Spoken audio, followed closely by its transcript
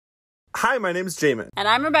Hi, my name's Jamin. And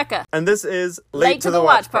I'm Rebekah. And this is Late to the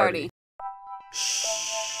Watch Party.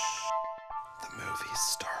 Shh. The movie's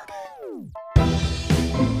starting.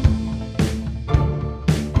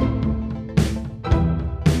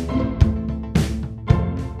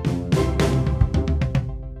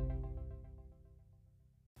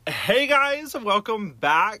 Hey guys, welcome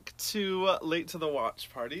back to Late to the Watch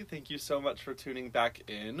Party. Thank you so much for tuning back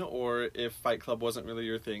in, or if Fight Club wasn't really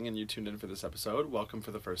your thing and you tuned in for this episode, welcome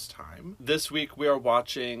for the first time. This week we are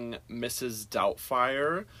watching Mrs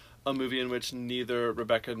Doubtfire, a movie in which neither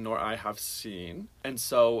Rebekah nor I have seen, and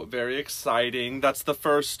so very exciting. That's the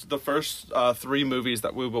first three movies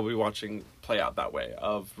that we will be watching play out that way,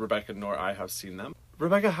 of Rebekah nor I have seen them.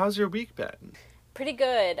 Rebekah, how's your week been? Pretty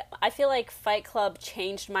good. I feel like Fight Club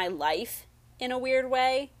changed my life in a weird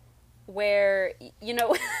way, where, you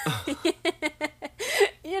know, a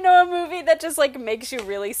movie that just, like, makes you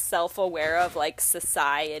really self-aware of, like,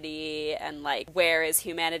 society and, like, where is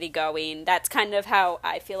humanity going. That's kind of how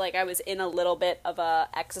I feel like I was in a little bit of a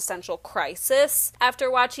existential crisis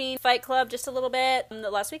after watching Fight Club just a little bit.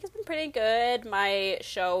 The last week has been pretty good. My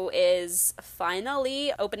show is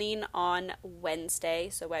finally opening on Wednesday,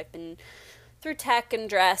 so I've been through tech and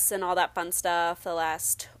dress and all that fun stuff the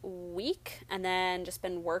last week, and then just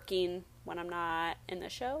been working when I'm not in the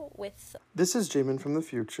show with... This is Jamin from the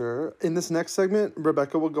future. In this next segment,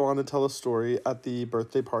 Rebekah will go on to tell a story at the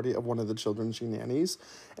birthday party of one of the children she nannies,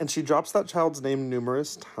 and she drops that child's name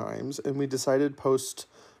numerous times, and we decided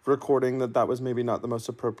post-recording that was maybe not the most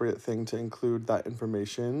appropriate thing to include that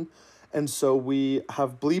information, and so we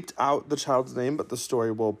have bleeped out the child's name, but the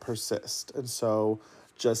story will persist, and so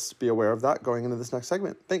just be aware of that going into this next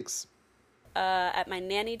segment. Thanks. At my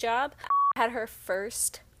nanny job, I had her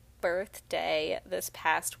first birthday this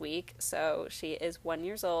past week, so she is 1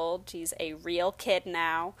 year old. She's a real kid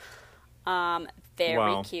now. Very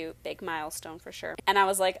Wow. Cute, big milestone for sure. And I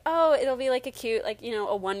was like, oh, it'll be like a cute, like, you know,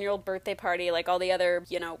 a 1 year old birthday party, like all the other,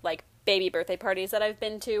 you know, like baby birthday parties that I've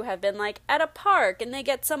been to have been like at a park, and they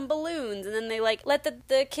get some balloons, and then they like let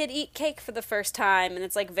the kid eat cake for the first time, and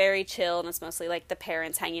it's like very chill, and it's mostly like the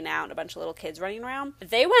parents hanging out and a bunch of little kids running around.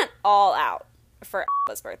 They went all out for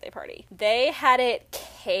Abba's birthday party. They had it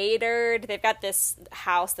catered. They've got this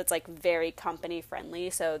house that's like very company friendly,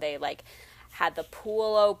 so they like had the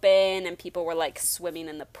pool open, and people were like swimming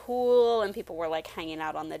in the pool, and people were like hanging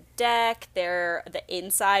out on the deck. The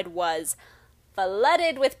inside was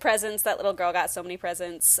flooded with presents. That little girl got so many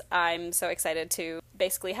presents. I'm so excited to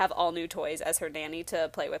basically have all new toys as her nanny to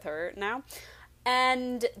play with her now.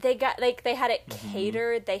 And they got, like, they had it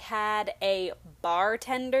catered. They had a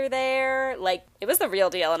bartender there. Like, it was the real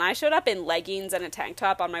deal. And I showed up in leggings and a tank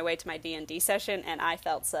top on my way to my D&D session, and I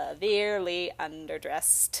felt severely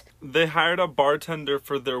underdressed. They hired a bartender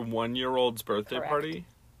for their 1 year old's birthday Correct. party?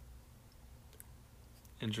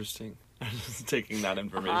 Interesting. I'm just taking that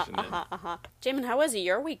information in. Jamin, how has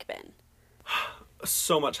your week been?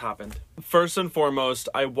 So much happened. First and foremost,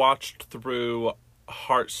 I watched through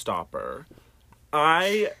Heartstopper.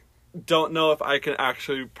 I don't know if I can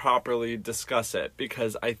actually properly discuss it,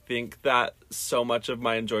 because I think that so much of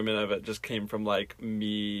my enjoyment of it just came from, like,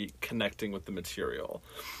 me connecting with the material.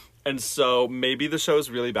 And so maybe the show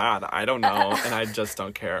is really bad. I don't know, and I just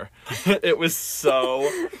don't care. It was so...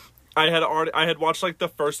 I had watched, like, the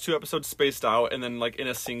first 2 episodes spaced out, and then, like, in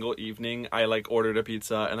a single evening, I, like, ordered a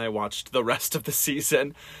pizza, and I watched the rest of the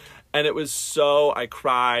season. And it was so... I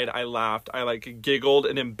cried, I laughed, I, like, giggled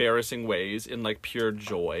in embarrassing ways in, like, pure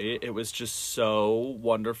joy. It was just so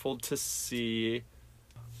wonderful to see.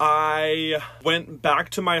 I went back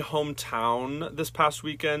to my hometown this past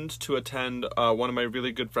weekend to attend one of my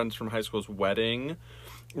really good friends from high school's wedding.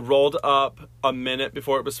 Rolled up a minute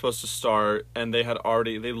before it was supposed to start, and they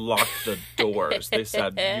locked the doors. They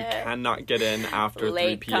said, you cannot get in after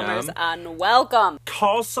 3 p.m. Latecomers unwelcome.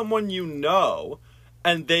 Call someone you know,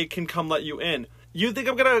 and they can come let you in. You think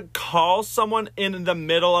I'm gonna call someone in the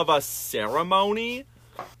middle of a ceremony?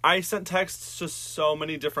 I sent texts to so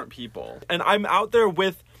many different people, and I'm out there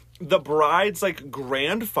with the bride's, like,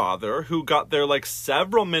 grandfather, who got there, like,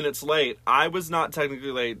 several minutes late. I was not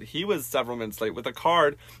technically late. He was several minutes late with a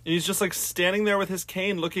card, and he's just, like, standing there with his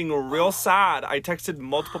cane looking real sad. I texted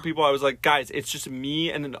multiple people. I was like, guys, it's just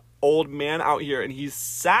me and an old man out here, and he's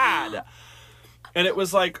sad. And it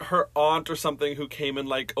was, like, her aunt or something who came and,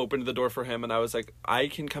 like, opened the door for him, and I was like, I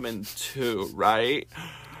can come in too, right?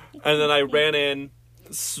 And then I ran in,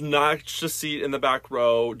 snatched a seat in the back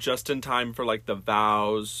row just in time for, like, the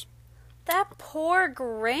vows. That poor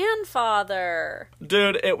grandfather.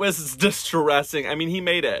 Dude, it was distressing. I mean, he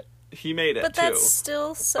made it. He made it, but too. But that's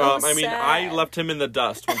still so sad. I mean, I left him in the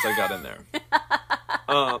dust once I got in there.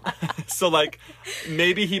 So, like,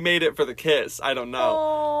 maybe he made it for the kiss. I don't know.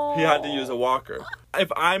 Oh. He had to use a walker.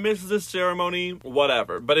 If I miss this ceremony,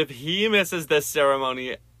 whatever. But if he misses this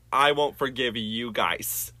ceremony, I won't forgive you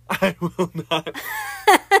guys. I will not.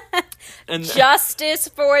 And Justice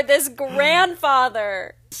for this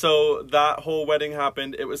grandfather. so that whole wedding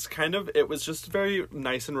happened. It was just very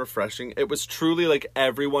nice and refreshing. It was truly like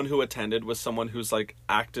everyone who attended was someone who's like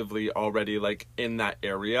actively already like in that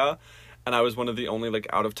area. And I was one of the only like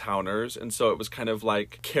out of towners. And so it was kind of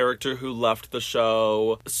like character who left the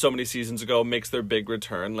show so many seasons ago makes their big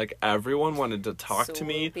return. Like everyone wanted to talk to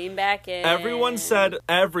me. Swooping back in. Everyone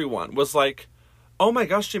was like, oh my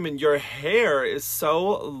gosh, Jamin, your hair is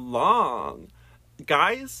so long.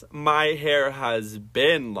 Guys, my hair has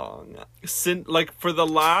been long. Like, for the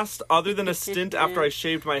last, other than a stint after I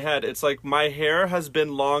shaved my head, it's like my hair has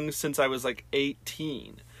been long since I was like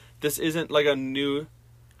 18. This isn't like a new...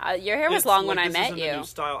 your hair was long when I met A you. new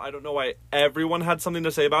style. I don't know why everyone had something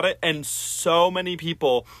to say about it, and so many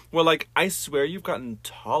people were like, I swear you've gotten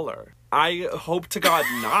taller. I hope to God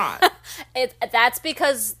not. That's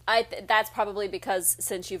probably because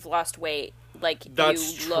since you've lost weight, like,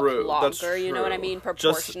 That's you true. look longer, That's true. you know what I mean?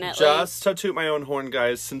 Proportionately. Just to toot my own horn,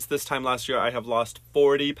 guys, since this time last year, I have lost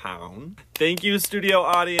 40 pounds. Thank you, studio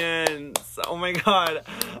audience. Oh my God.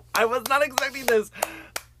 I was not expecting this.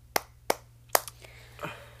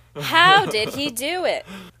 How did he do it?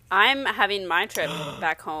 I'm having my trip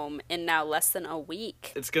back home in now less than a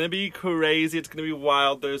week. It's going to be crazy. It's going to be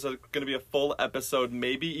wild. There's going to be a full episode,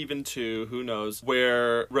 maybe even 2, who knows,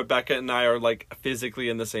 where Rebekah and I are like physically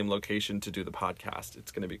in the same location to do the podcast.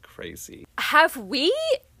 It's going to be crazy. Have we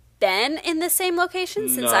been in the same location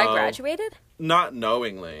since I graduated? Not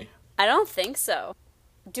knowingly. I don't think so.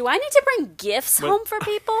 Do I need to bring gifts home for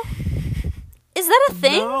people? Is that a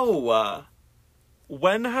thing? No.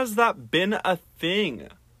 When has that been a thing?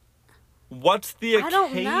 What's the occasion? I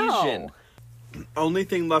don't know. Only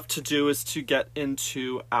thing left to do is to get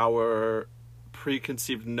into our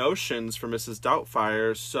preconceived notions for Mrs.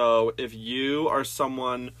 Doubtfire. So if you are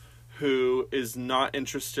someone who is not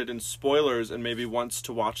interested in spoilers and maybe wants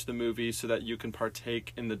to watch the movie so that you can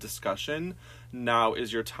partake in the discussion, now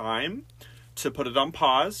is your time to put it on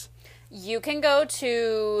pause. You can go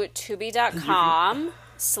to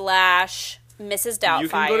tubi.com/Mrs.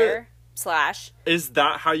 Doubtfire / Is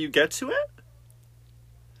that how you get to it?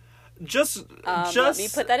 Just let me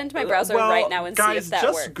put that into my browser right now and see if that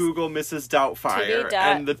works. works. Just Google Mrs. Doubtfire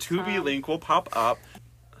and the Tubi link will pop up.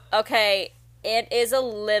 Okay, it is a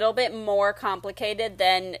little bit more complicated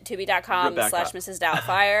than tubi.com/Mrs.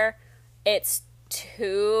 Doubtfire. It's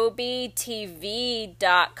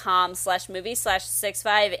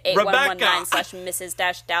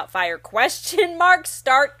tubitv.com/movie/6581119/Mrs. Doubtfire ?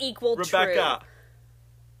 Start equal true. Rebekah,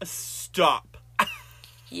 stop.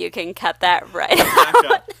 You can cut that right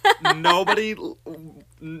Rebekah, nobody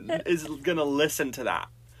is gonna listen to that.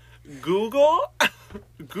 Google.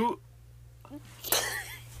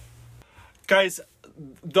 Guys,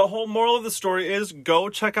 the whole moral of the story is go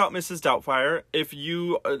check out Mrs. Doubtfire. If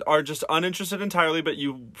you are just uninterested entirely, but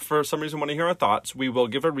you, for some reason, want to hear our thoughts, we will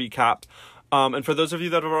give a recap. And for those of you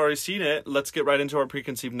that have already seen it, let's get right into our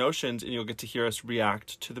preconceived notions, and you'll get to hear us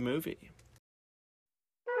react to the movie.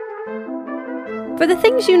 For the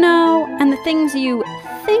things you know and the things you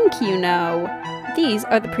think you know, these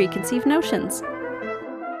are the preconceived notions.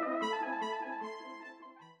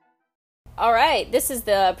 All right, this is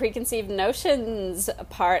the preconceived notions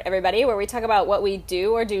part, everybody, where we talk about what we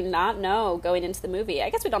do or do not know going into the movie.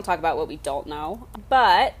 I guess we don't talk about what we don't know.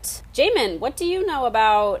 But, Jamin, what do you know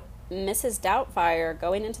about Mrs. Doubtfire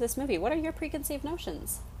going into this movie? What are your preconceived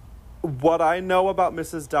notions? What I know about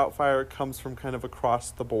Mrs. Doubtfire comes from kind of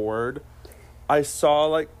across the board. I saw,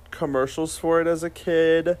 like, commercials for it as a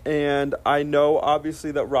kid, and I know, obviously,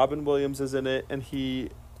 that Robin Williams is in it, and he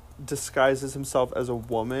disguises himself as a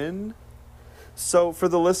woman. So, for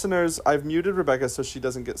the listeners, I've muted Rebekah so she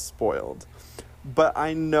doesn't get spoiled. But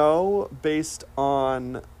I know, based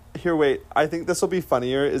on... Here, wait. I think this will be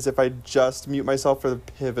funnier, is if I just mute myself for the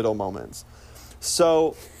pivotal moments.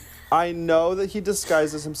 So... I know that he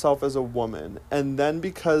disguises himself as a woman, and then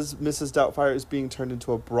because Mrs. Doubtfire is being turned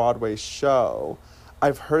into a Broadway show,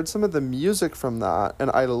 I've heard some of the music from that, and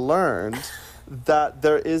I learned that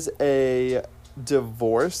there is a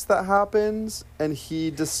divorce that happens, and he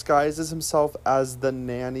disguises himself as the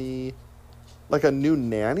nanny, like a new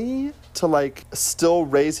nanny, to, like, still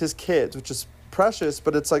raise his kids, which is precious,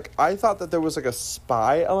 but it's like I thought that there was like a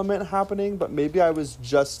spy element happening, but maybe I was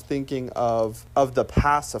just thinking of the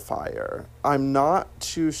pacifier. I'm not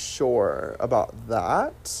too sure about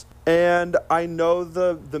that. And I know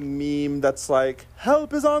the meme that's like,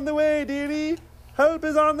 help is on the way, Dearie. Help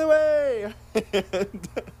is on the way.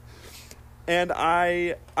 and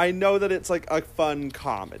I know that it's like a fun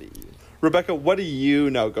comedy. Rebekah, what do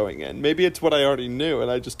you know going in? Maybe it's what I already knew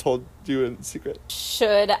and I just told you in secret.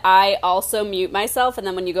 Should I also mute myself? And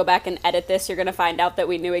then when you go back and edit this, you're going to find out that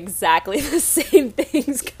we knew exactly the same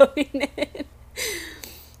things going in.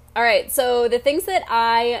 All right, so the things that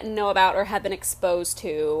I know about or have been exposed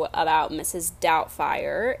to about Mrs.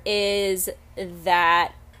 Doubtfire is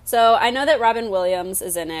that... So I know that Robin Williams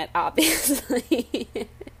is in it, obviously.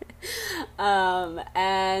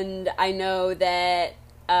 And I know that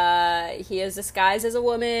he is disguised as a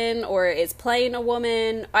woman or is playing a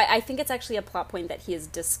woman. I think it's actually a plot point that he is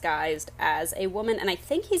disguised as a woman, and I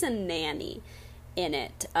think he's a nanny in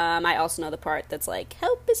it. I also know the part that's like,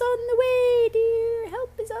 help is on the way, dear,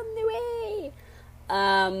 help is on the way.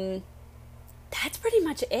 That's pretty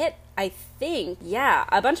much it, I think. Yeah,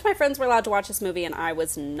 a bunch of my friends were allowed to watch this movie, and I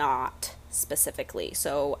was not, specifically,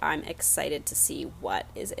 so I'm excited to see what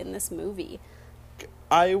is in this movie.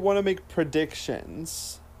 I want to make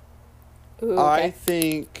predictions. Ooh, okay. I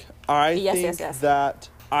think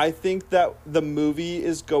that the movie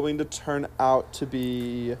is going to turn out to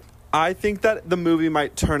be... I think that the movie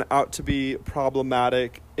might turn out to be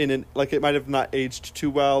problematic like it might have not aged too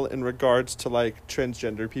well in regards to like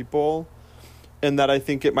transgender people, and that I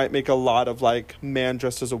think it might make a lot of like man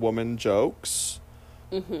dressed as a woman jokes.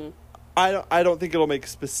 Mm-hmm. I don't think it'll make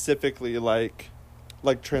specifically like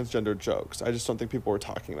transgender jokes. I just don't think people were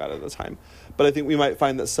talking about it at the time. But I think we might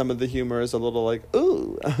find that some of the humor is a little like,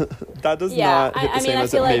 ooh, that does not hit the same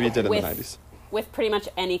as it maybe did in the 90s. With pretty much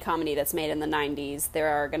any comedy that's made in the 90s, there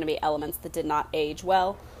are going to be elements that did not age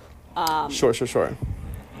well. Sure.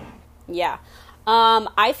 Yeah.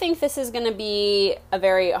 I think this is going to be a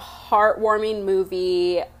very heartwarming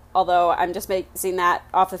movie, although I'm just basing that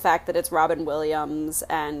off the fact that it's Robin Williams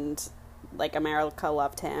and, like, America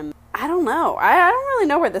loved him. I don't know. I don't really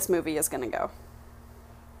know where this movie is going to go.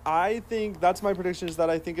 I think that's my prediction, is that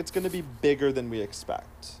I think it's going to be bigger than we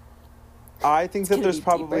expect. I think that there's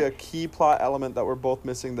probably a key plot element that we're both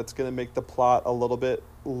missing that's going to make the plot a little bit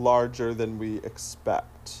larger than we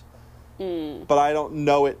expect. But I don't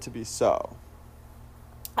know it to be so.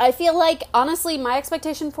 I feel like, honestly, my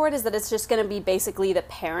expectation for it is that it's just going to be basically The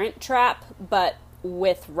Parent Trap, but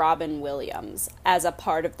with Robin Williams as a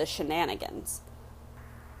part of the shenanigans.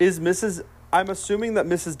 I'm assuming that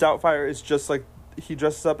Mrs. Doubtfire is just like, he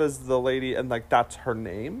dresses up as the lady and like that's her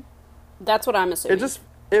name? That's what I'm assuming.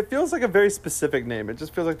 It feels like a very specific name. It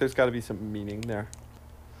just feels like there's got to be some meaning there.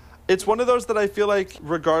 It's one of those that I feel like,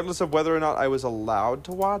 regardless of whether or not I was allowed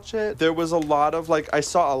to watch it, there was a lot of, like, I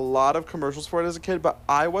saw a lot of commercials for it as a kid, but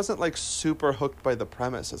I wasn't, like, super hooked by the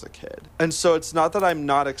premise as a kid. And so it's not that I'm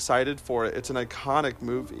not excited for it. It's an iconic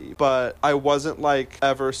movie, but I wasn't, like,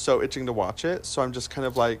 ever so itching to watch it. So I'm just kind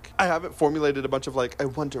of, like, I haven't formulated a bunch of, like, I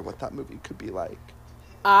wonder what that movie could be like.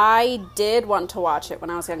 I did want to watch it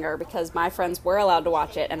when I was younger because my friends were allowed to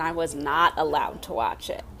watch it and I was not allowed to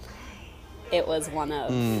watch it. It was one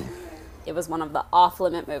of the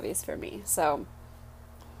off-limit movies for me. So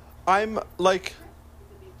I'm like,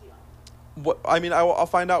 I'll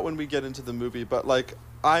find out when we get into the movie, but like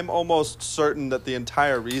I'm almost certain that the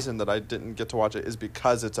entire reason that I didn't get to watch it is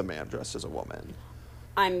because it's a man dressed as a woman.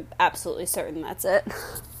 I'm absolutely certain that's it.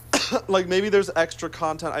 Like maybe there's extra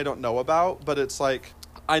content I don't know about, but it's like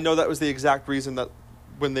I know that was the exact reason that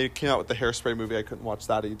when they came out with the Hairspray movie, I couldn't watch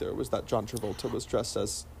that either. Was that John Travolta was dressed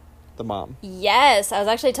as the mom? Yes, I was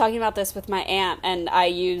actually talking about this with my aunt, and I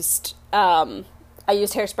used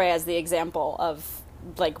Hairspray as the example of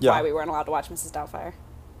why we weren't allowed to watch Mrs. Doubtfire.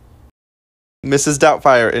 Mrs.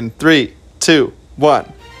 Doubtfire in 3, 2,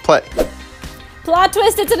 1, play. Plot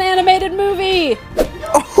twist, it's an animated movie!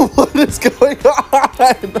 Oh, what is going on?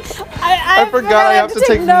 I forgot I have to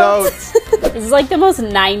take notes. This is like the most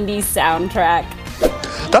 90s soundtrack.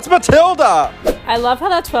 That's Matilda! I love how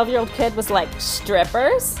that 12-year-old kid was like,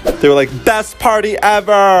 strippers? They were like, best party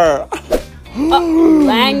ever!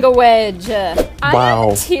 Language. Wow.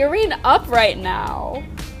 I'm tearing up right now.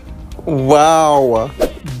 Wow.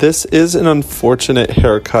 This is an unfortunate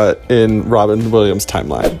haircut in Robin Williams'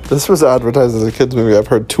 timeline. This was advertised as a kid's movie. I've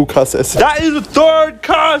heard 2 cusses. That is a 3rd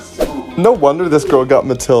cuss! No wonder this girl got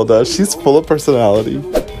Matilda. She's full of personality.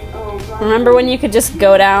 Remember when you could just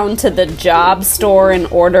go down to the job store and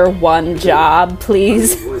order 1 job,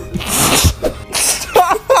 please?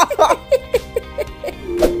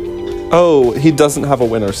 Oh, he doesn't have a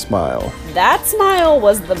winner smile. That smile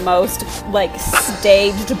was the most,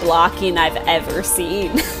 staged blocking I've ever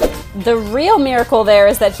seen. The real miracle there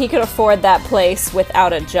is that he could afford that place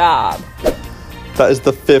without a job. That is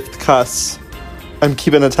the 5th cuss. I'm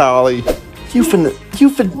keeping a tally.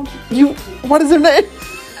 What is her name?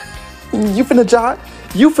 Euphanagia?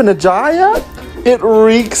 It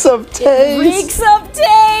reeks of taste. Reeks of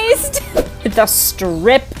taste! The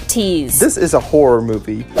strip tease. This is a horror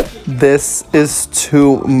movie. This is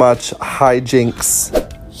too much hijinks.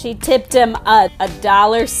 She tipped him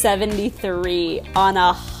 $1.73 on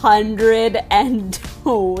a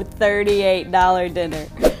 $138 dinner.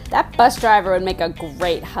 That bus driver would make a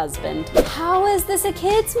great husband. How is this a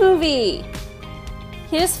kid's movie?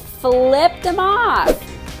 He just flipped him off.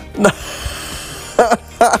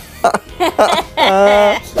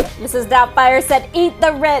 Mrs. Doubtfire said, "Eat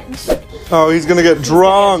the rich." Oh, he's gonna get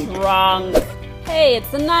drunk. Hey, it's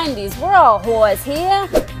the 90s. We're all whores here.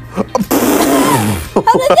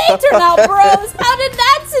 How did they turn out, bros? How did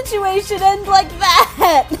that situation end like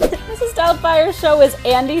that? Mrs. Doubtfire's show is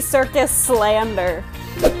Andy Serkis slander.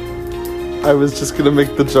 I was just gonna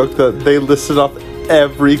make the joke that they listed off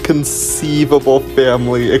every conceivable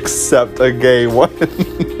family except a gay one.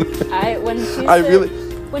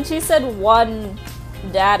 When she said one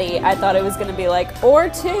daddy, I thought it was gonna be like, or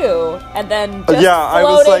two, and then just I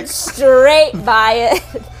was like, straight by it.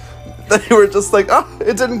 They were just like, oh,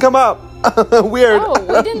 it didn't come up. Weird. Oh,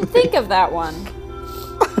 we didn't think of that one.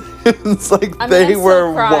 It's like I'm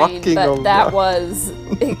were crying, walking but over. that was...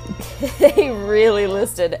 They really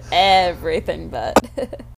listed everything but...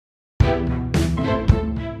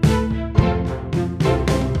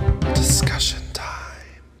 Discussion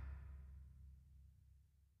time.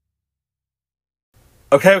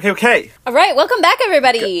 Okay. All right, welcome back,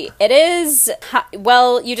 everybody. It is...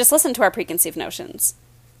 Well, you just listened to our preconceived notions.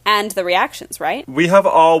 And the reactions, right? We have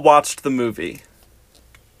all watched the movie.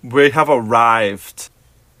 We have arrived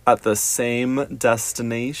at the same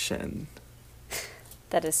destination.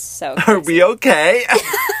 That is so crazy. Are we okay?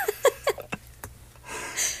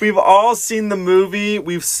 We've all seen the movie.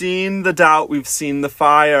 We've seen the doubt. We've seen the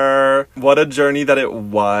fire. What a journey that it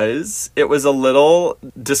was. It was a little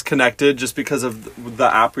disconnected just because of the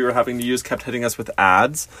app we were having to use kept hitting us with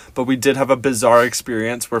ads. But we did have a bizarre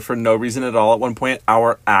experience where for no reason at all at one point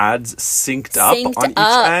our ads synced up on each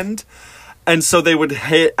end. And so they would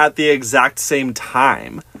hit at the exact same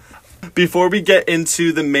time. Before we get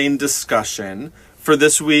into the main discussion... For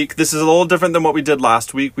this week, this is a little different than what we did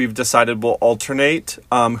last week. We've decided we'll alternate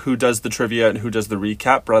who does the trivia and who does the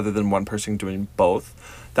recap rather than one person doing both.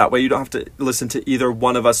 That way you don't have to listen to either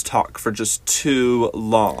one of us talk for just too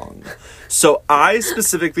long. So I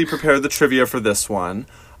specifically prepared the trivia for this one.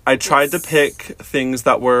 I tried to pick things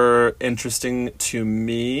that were interesting to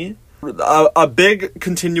me. A big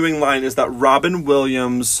continuing line is that Robin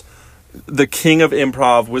Williams, the king of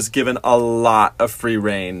improv, was given a lot of free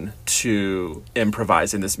reign to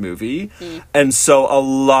improvise in this movie. And so a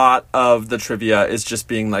lot of the trivia is just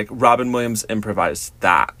being like, Robin Williams improvised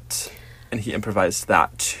that. And he improvised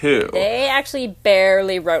that too. They actually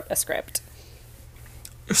barely wrote a script.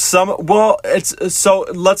 So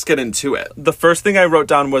let's get into it. The first thing I wrote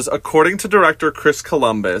down was, according to director Chris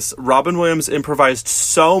Columbus, Robin Williams improvised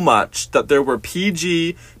so much that there were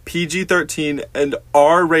PG, PG-13, and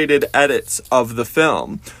R-rated edits of the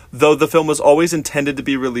film, though the film was always intended to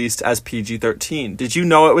be released as PG-13. Did you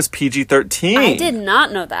know it was PG-13? I did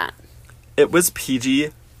not know that. It was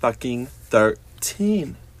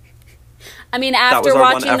PG-13. I mean, after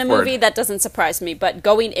watching the movie, that doesn't surprise me, but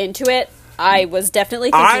going into it, I was definitely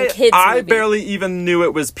thinking kids movie. I barely even knew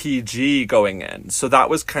it was PG going in. So that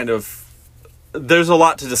was kind of... There's a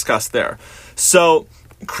lot to discuss there. So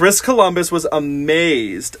Chris Columbus was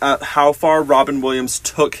amazed at how far Robin Williams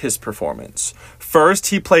took his performance. First,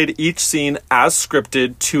 he played each scene as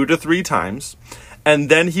scripted 2 to 3 times. And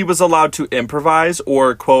then he was allowed to improvise,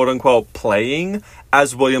 or quote-unquote playing,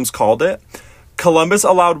 as Williams called it. Columbus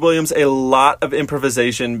allowed Williams a lot of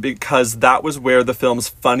improvisation because that was where the film's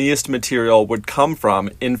funniest material would come from.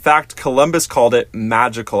 In fact, Columbus called it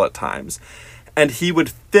magical at times. And he would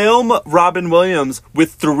film Robin Williams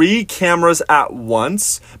with 3 cameras at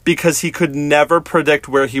once because he could never predict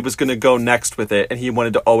where he was going to go next with it, and he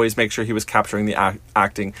wanted to always make sure he was capturing the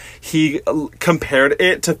acting. He compared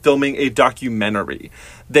it to filming a documentary.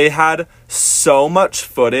 They had so much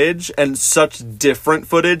footage and such different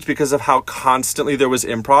footage because of how constantly there was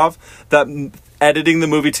improv that editing the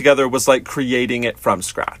movie together was like creating it from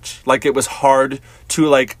scratch. Like, it was hard to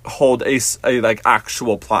like hold a like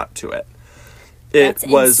actual plot to it. It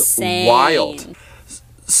was wild.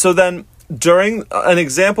 So then during an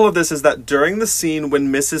example of this is that during the scene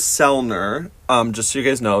when Mrs. Sellner, just so you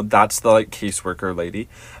guys know, that's the like caseworker lady,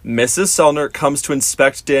 Mrs. Sellner comes to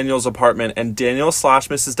inspect Daniel's apartment, and Daniel /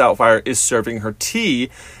 Mrs. Doubtfire is serving her tea.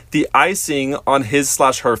 The icing on his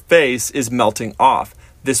 / her face is melting off.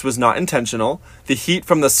 This was not intentional. The heat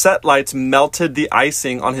from the set lights melted the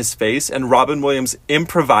icing on his face, and Robin Williams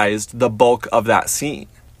improvised the bulk of that scene.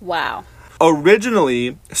 Wow.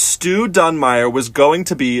 Originally, Stu Dunmire was going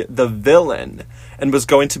to be the villain and was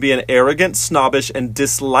going to be an arrogant, snobbish, and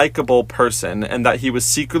dislikable person, and that he was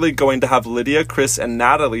secretly going to have Lydia, Chris, and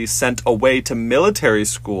Natalie sent away to military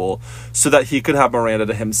school so that he could have Miranda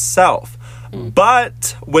to himself.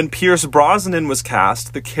 But when Pierce Brosnan was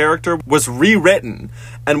cast, the character was rewritten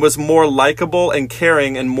and was more likable and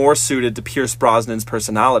caring and more suited to Pierce Brosnan's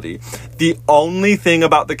personality. The only thing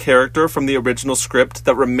about the character from the original script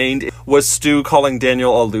that remained was Stu calling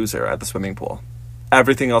Daniel a loser at the swimming pool.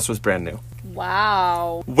 Everything else was brand new.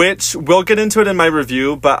 Wow. Which, we'll get into it in my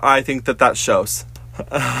review, but I think that shows.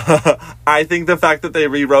 I think the fact that they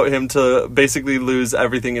rewrote him to basically lose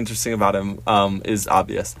everything interesting about him is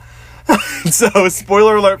obvious. So,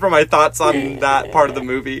 spoiler alert for my thoughts on that part of the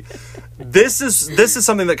movie. This is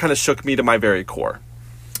something that kind of shook me to my very core.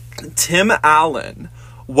 Tim Allen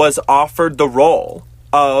was offered the role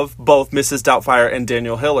of both Mrs. Doubtfire and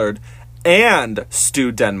Daniel Hillard and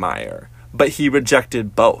Stu Dunmire, but he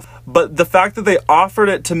rejected both. But the fact that they offered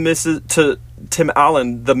it to Tim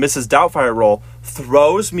Allen, the Mrs. Doubtfire role,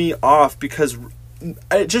 throws me off because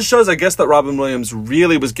it just shows, I guess, that Robin Williams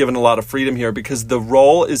really was given a lot of freedom here, because the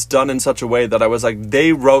role is done in such a way that I was like,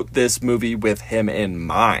 they wrote this movie with him in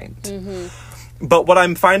mind. Mm-hmm. But what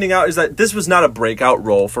I'm finding out is that this was not a breakout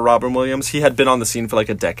role for Robin Williams. He had been on the scene for like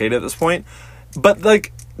a decade at this point. But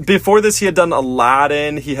like before this, he had done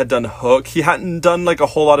Aladdin, he had done Hook. He hadn't done like a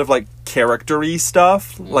whole lot of like character-y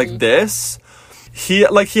stuff like this. He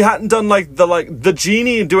hadn't done the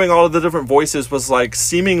genie doing all of the different voices was like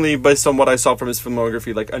seemingly, based on what I saw from his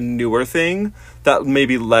filmography, like a newer thing that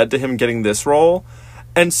maybe led to him getting this role.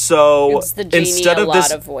 And so is the genie instead a of lot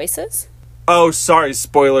this, of voices? Oh, sorry,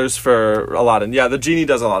 spoilers for Aladdin. Yeah, the genie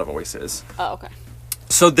does a lot of voices. Oh, okay.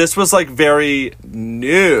 So this was like very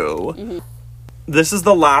new. Mm-hmm. This is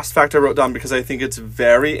the last fact I wrote down because I think it's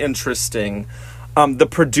very interesting. The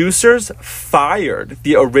producers fired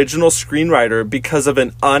the original screenwriter because of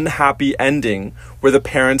an unhappy ending where the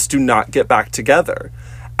parents do not get back together.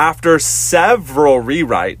 After several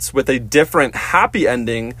rewrites with a different happy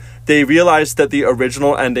ending, they realized that the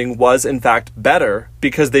original ending was in fact better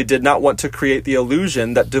because they did not want to create the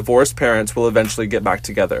illusion that divorced parents will eventually get back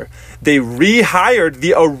together. They rehired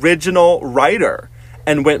the original writer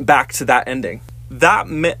and went back to that ending. That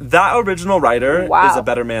original writer is a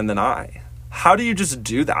better man than I. How do you just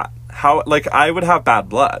do that? I would have bad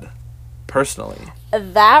blood, personally.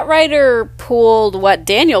 That writer pulled what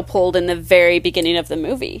Daniel pulled in the very beginning of the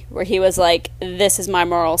movie, where he was like, this is my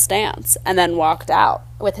moral stance, and then walked out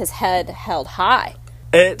with his head held high.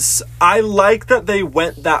 I like that they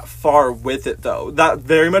went that far with it, though. That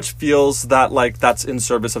very much feels that, like, that's in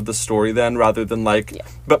service of the story then, rather than, like... Yeah.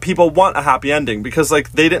 But people want a happy ending, because,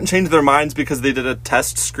 like, they didn't change their minds because they did a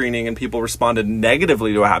test screening and people responded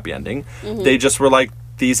negatively to a happy ending. Mm-hmm. They just were like,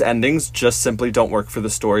 these endings just simply don't work for the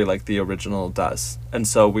story like the original does. And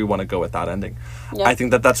so we want to go with that ending. Yep. I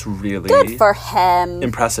think that's really... Good for him.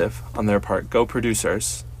 Impressive on their part. Go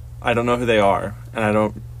producers. I don't know who they are, and I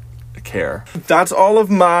don't care. That's all of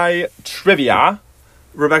my trivia.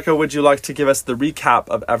 Rebekah, would you like to give us the recap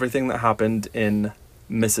of everything that happened in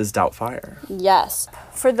Mrs. Doubtfire? Yes.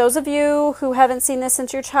 For those of you who haven't seen this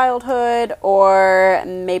since your childhood, or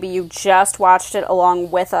maybe you just watched it along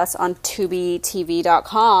with us on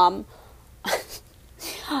TubiTV.com,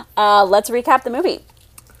 let's recap the movie.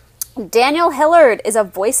 Daniel Hillard is a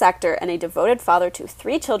voice actor and a devoted father to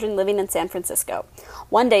 3 children living in San Francisco.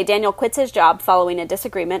 One day, Daniel quits his job following a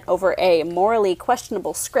disagreement over a morally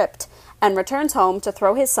questionable script and returns home to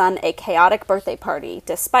throw his son a chaotic birthday party,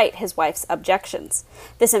 despite his wife's objections.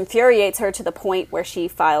 This infuriates her to the point where she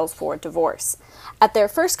files for divorce. At their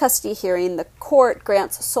first custody hearing, the court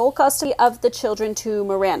grants sole custody of the children to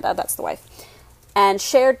Miranda, that's the wife, and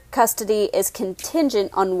shared custody is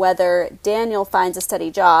contingent on whether Daniel finds a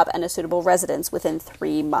steady job and a suitable residence within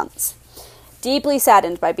 3 months. Deeply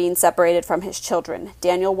saddened by being separated from his children,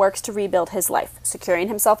 Daniel works to rebuild his life, securing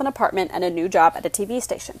himself an apartment and a new job at a TV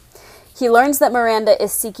station. He learns that Miranda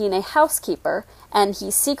is seeking a housekeeper, and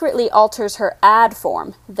he secretly alters her ad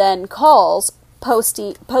form, then calls,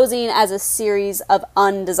 posing as a series of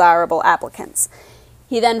undesirable applicants.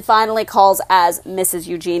 He then finally calls as Mrs.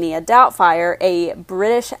 Eugenia Doubtfire, a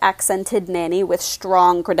British-accented nanny with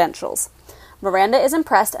strong credentials. Miranda is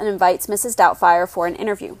impressed and invites Mrs. Doubtfire for an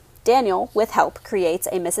interview. Daniel, with help, creates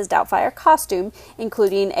a Mrs. Doubtfire costume,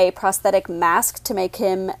 including a prosthetic mask to make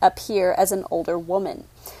him appear as an older woman.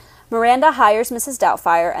 Miranda hires Mrs.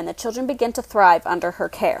 Doubtfire, and the children begin to thrive under her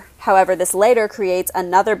care. However, this later creates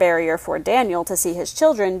another barrier for Daniel to see his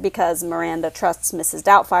children because Miranda trusts Mrs.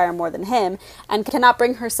 Doubtfire more than him and cannot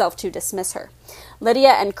bring herself to dismiss her.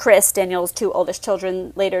 Lydia and Chris, Daniel's two oldest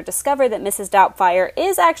children, later discover that Mrs. Doubtfire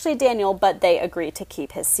is actually Daniel, but they agree to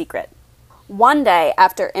keep his secret. One day,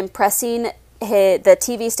 after impressing the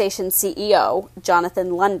TV station CEO,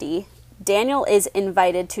 Jonathan Lundy, Daniel is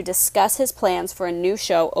invited to discuss his plans for a new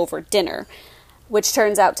show over dinner, which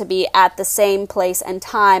turns out to be at the same place and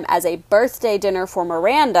time as a birthday dinner for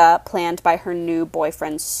Miranda planned by her new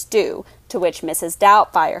boyfriend Stu, to which Mrs.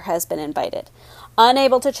 Doubtfire has been invited.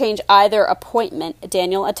 Unable to change either appointment,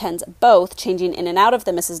 Daniel attends both, changing in and out of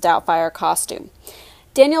the Mrs. Doubtfire costume.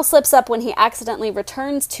 Daniel slips up when he accidentally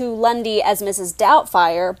returns to Lundy as Mrs.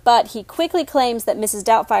 Doubtfire, but he quickly claims that Mrs.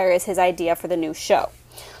 Doubtfire is his idea for the new show.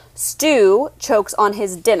 Stu chokes on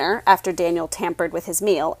his dinner after Daniel tampered with his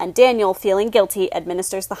meal, and Daniel, feeling guilty,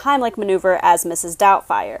 administers the Heimlich maneuver as Mrs.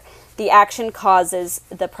 Doubtfire. The action causes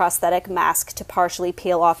the prosthetic mask to partially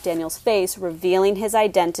peel off Daniel's face, revealing his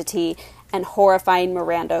identity and horrifying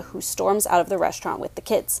Miranda, who storms out of the restaurant with the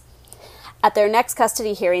kids. At their next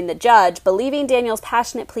custody hearing, the judge, believing Daniel's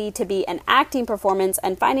passionate plea to be an acting performance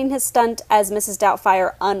and finding his stunt as Mrs.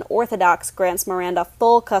 Doubtfire unorthodox, grants Miranda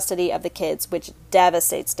full custody of the kids, which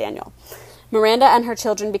devastates Daniel. Miranda and her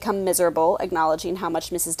children become miserable, acknowledging how much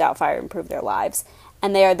Mrs. Doubtfire improved their lives,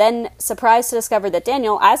 and they are then surprised to discover that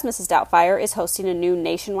Daniel, as Mrs. Doubtfire, is hosting a new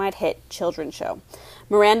nationwide hit children's show.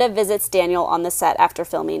 Miranda visits Daniel on the set after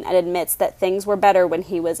filming and admits that things were better when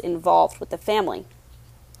he was involved with the family.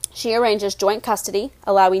 She arranges joint custody,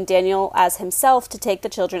 allowing Daniel as himself to take the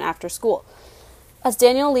children after school. As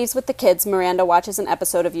Daniel leaves with the kids, Miranda watches an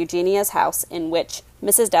episode of Eugenia's House in which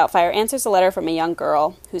Mrs. Doubtfire answers a letter from a young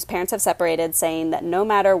girl whose parents have separated, saying that no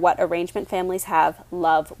matter what arrangement families have,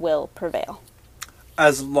 love will prevail.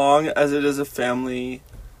 As long as it is a family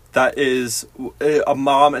that is a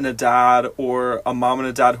mom and a dad, or a mom and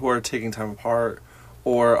a dad who are taking time apart,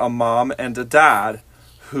 or a mom and a dad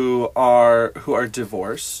who are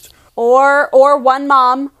divorced, or one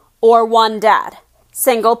mom or one dad.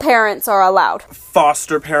 Single parents are allowed.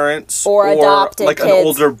 Foster parents, or adopted like kids. An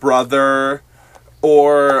older brother,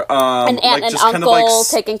 or an aunt and uncle, kind of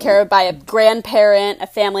taken care of by a grandparent, a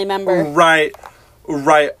family member. Right.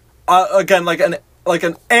 Again, like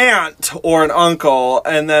an aunt or an uncle,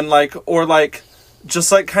 and then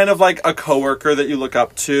just kind of like a coworker that you look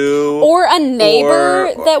up to, or a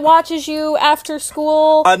neighbor that watches you after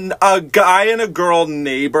school, a guy and a girl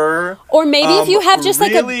neighbor, or maybe if you have just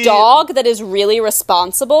like a dog that is really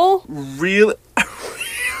responsible. Really,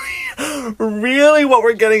 what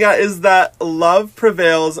we're getting at is that love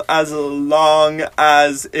prevails as long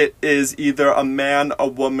as it is either a man, a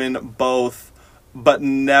woman, both, but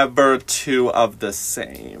never two of the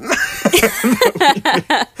same.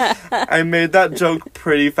 I made that joke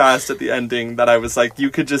pretty fast at the ending that I was like, you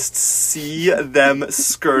could just see them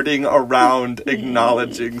skirting around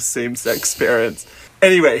acknowledging same-sex parents.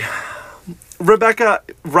 Anyway, Rebekah,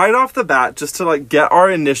 right off the bat, just to get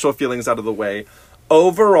our initial feelings out of the way,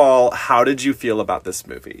 overall, how did you feel about this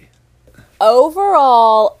movie?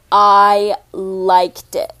 Overall, I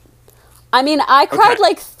liked it. I mean, I cried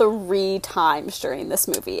 3 times during this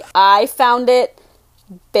movie. I found it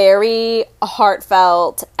very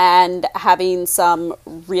heartfelt and having some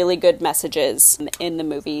really good messages in the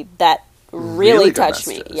movie that really touched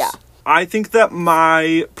me. Yeah. I think that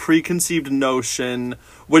my preconceived notion,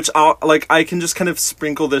 which I can just kind of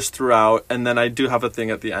sprinkle this throughout, and then I do have a thing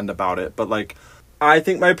at the end about it, but I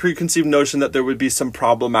think my preconceived notion that there would be some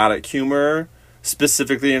problematic humor,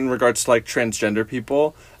 specifically in regards to transgender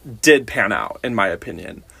people, did pan out, in my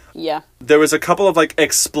opinion. Yeah. There was a couple of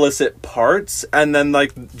explicit parts, and then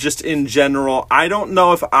just in general, I don't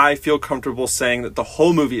know if I feel comfortable saying that the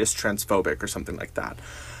whole movie is transphobic or something like that.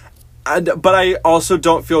 But I also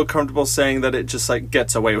don't feel comfortable saying that it just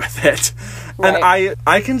gets away with it. Right. And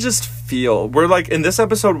I can just feel, we're in this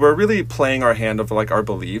episode, we're really playing our hand of our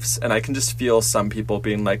beliefs, and I can just feel some people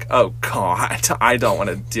being oh God, I don't want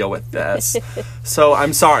to deal with this. So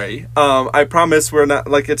I'm sorry. I promise we're not,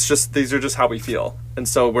 it's just, these are just how we feel. And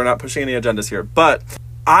so we're not pushing any agendas here. But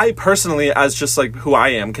I personally, as just like who I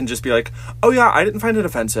am, can just be like, oh yeah, I didn't find it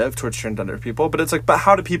offensive towards transgender people, but it's like, but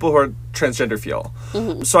how do people who are transgender feel?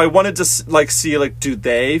 So I wanted to like see like, do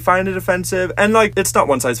they find it offensive? And like, it's not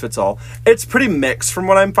one size fits all. It's pretty mixed from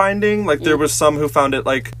what I'm finding. Like there was some who found it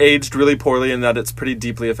like aged really poorly and that it's pretty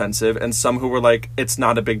deeply offensive, and some who were like, it's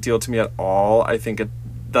not a big deal to me at all. I think it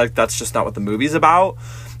like that's just not what the movie's about.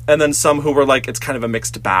 And then some who were like, it's kind of a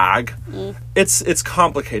mixed bag. It's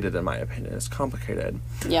complicated, in my opinion. It's complicated.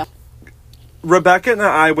 Yeah. Rebekah and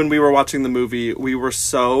I, when we were watching the movie, we were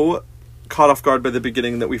so caught off guard by the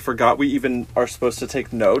beginning that we forgot we even are supposed to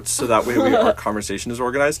take notes so that way our conversation is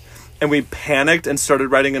organized. And we panicked and started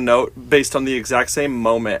writing a note based on the exact same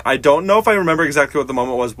moment. I don't know if I remember exactly what the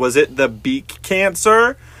moment was. Was it the beak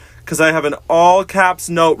cancer? Because I have an all caps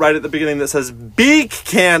note right at the beginning that says beak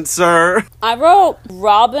cancer. I wrote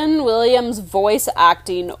Robin Williams voice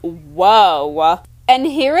acting, whoa. And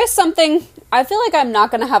here is something, I feel like I'm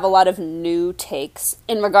not going to have a lot of new takes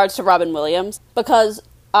in regards to Robin Williams, because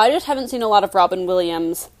I just haven't seen a lot of Robin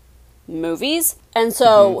Williams movies. And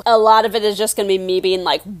so a lot of it is just going to be me being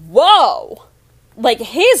like, whoa, like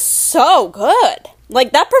he's so good.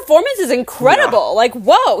 Like, that performance is incredible. Yeah. Like,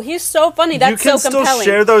 whoa, he's so funny. That's so compelling. You can still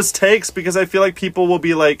share those takes because I feel like people will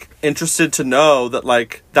be, like, interested to know that,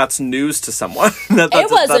 like, that's news to someone. That's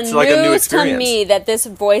like a new experience to me that this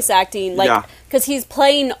voice acting, like, because he's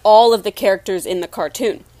playing all of the characters in the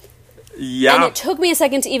cartoon. Yeah. And it took me a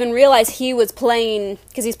second to even realize he was playing,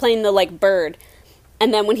 because he's playing the, like, bird.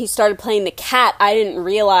 And then when he started playing the cat, I didn't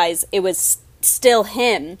realize it was still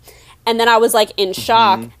him. And then I was, like, in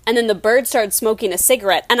shock. And then the bird started smoking a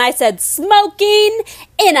cigarette. And I said, smoking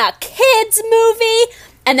in a kid's movie?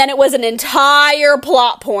 And then it was an entire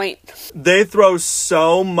plot point. They throw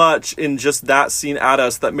so much in just that scene at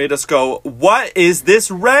us that made us go, what is this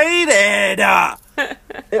rated?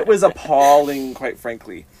 It was appalling, quite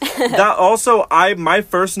frankly. That also, my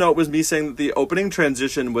first note was me saying that the opening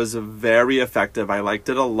transition was very effective. I liked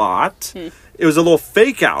it a lot. It was a little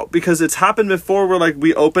fake out because it's happened before where like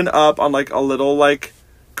we open up on like a little like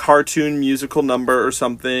cartoon musical number or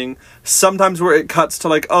something. Sometimes where it cuts to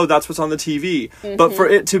like, oh, that's what's on the TV. But for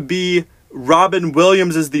it to be Robin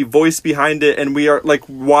Williams is the voice behind it, and we are like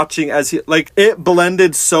watching as he like it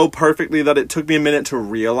blended so perfectly that it took me a minute to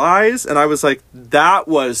realize, and I was like, that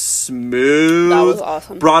was smooth. That was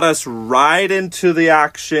awesome. Brought us right into the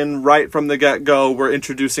action right from the get-go. We're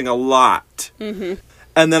introducing a lot.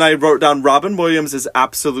 And then I wrote down Robin Williams is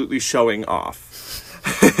absolutely showing off.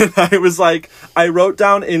 And I was like, I wrote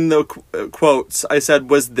down in the quotes, I said,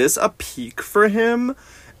 was this a peak for him?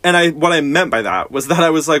 And what I meant by that was that I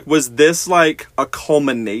was like, was this like a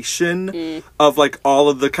culmination of like all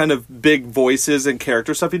of the kind of big voices and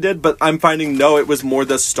character stuff he did? But I'm finding no, it was more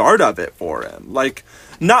the start of it for him. Like,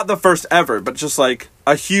 not the first ever, but just like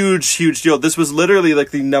a huge, huge deal. This was literally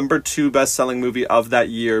like the number 2 best-selling movie of that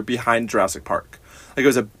year behind Jurassic Park. Like, it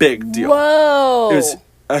was a big deal. Whoa. It was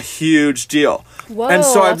a huge deal. Whoa, and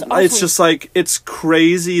so awesome. It's just like, it's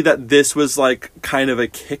crazy that this was like kind of a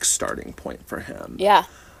kickstarting point for him. Yeah.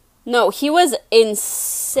 No, he was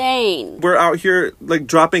insane. We're out here like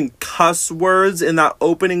dropping cuss words in that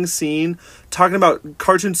opening scene, talking about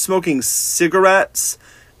cartoon smoking cigarettes.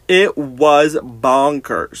 It was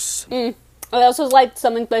bonkers. This was like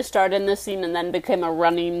something they started in this scene and then became a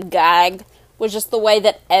running gag. Was just the way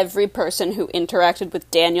that every person who interacted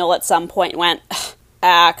with Daniel at some point went,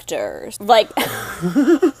 actors. Like,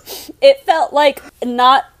 it felt like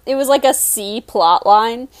it was like a C plot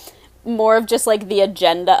line. More of just like the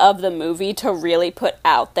agenda of the movie to really put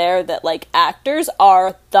out there that like actors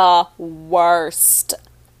are the worst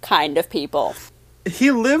kind of people.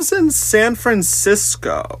 He lives in San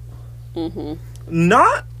Francisco.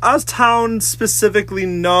 Not a town specifically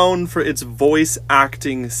known for its voice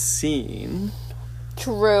acting scene.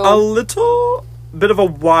 True. A little bit of a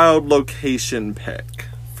wild location pick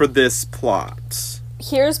for this plot.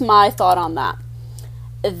 Here's my thought on that.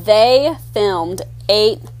 They filmed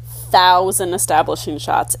 8,000 establishing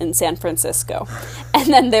shots in San Francisco. And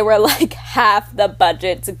then they were like, half the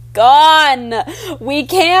budget's gone. We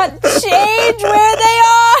can't change where they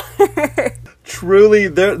are. Truly,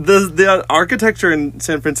 the architecture in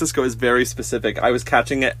San Francisco is very specific. I was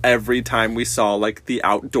catching it every time we saw, like, the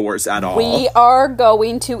outdoors at all. We are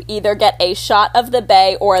going to either get a shot of the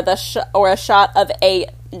bay or a shot of a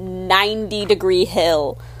 90-degree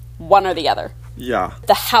hill. One or the other. Yeah.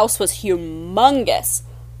 The house was humongous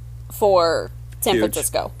for San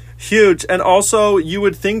Francisco. Huge. And also, you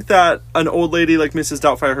would think that an old lady like Mrs.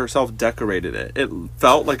 Doubtfire herself decorated it. It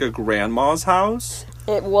felt like a grandma's house.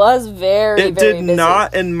 It was very, It very did busy.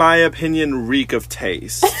 not, in my opinion, reek of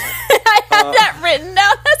taste. I have that written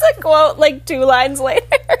down as a quote like 2 lines later.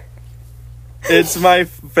 It's my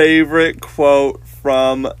favorite quote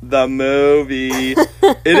from the movie.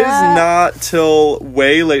 It is not till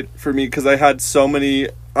way late for me because I had so many.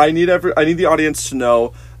 I need the audience to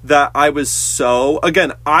know that I was so,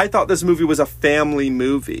 again, I thought this movie was a family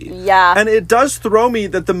movie. Yeah. And it does throw me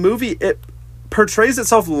that the movie, it portrays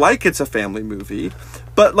itself like it's a family movie,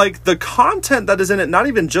 but like the content that is in it, not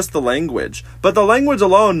even just the language, but the language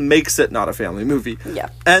alone makes it not a family movie. Yeah.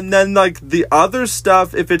 And then like the other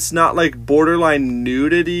stuff, if it's not like borderline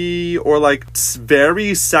nudity or like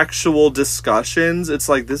very sexual discussions, it's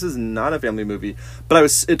like, this is not a family movie.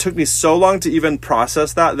 But it took me so long to even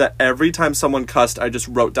process that every time someone cussed, I just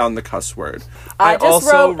wrote down the cuss word. I just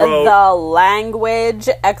wrote the language, !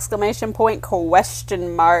 I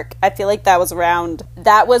feel like that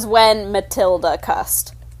was when Matilda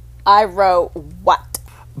cussed. I wrote what?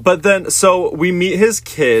 But then, so we meet his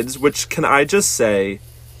kids, which can I just say,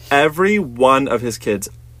 every one of his kids,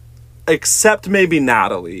 except maybe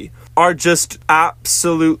Natalie, are just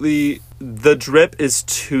absolutely, the drip is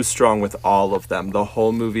too strong with all of them. The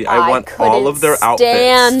whole movie, I want all of their outfits.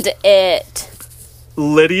 Stand it.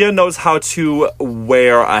 Lydia knows how to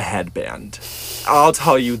wear a headband. I'll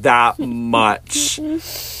tell you that much.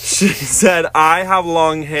 She said, I have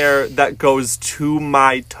long hair that goes to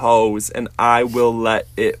my toes and I will let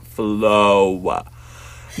it flow.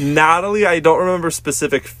 Natalie, I don't remember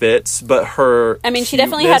specific fits, but her she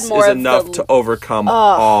definitely had more is of enough to overcome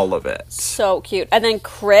all of it. So cute. And then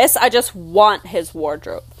Chris, I just want his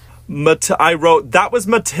wardrobe. I wrote, that was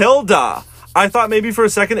Matilda. I thought maybe for a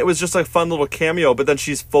second it was just a fun little cameo, but then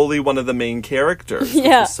she's fully one of the main characters.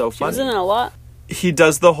 Yeah, which is so funny. She was in it a lot. He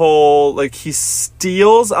does the whole, like, he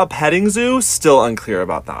steals a petting zoo. Still unclear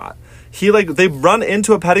about that. They run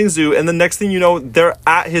into a petting zoo, and the next thing you know, they're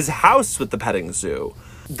at his house with the petting zoo.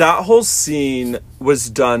 That whole scene was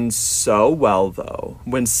done so well, though.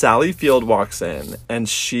 When Sally Field walks in, and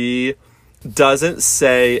she doesn't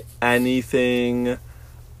say anything.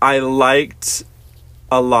 I liked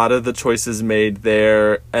a lot of the choices made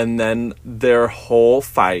there, and then their whole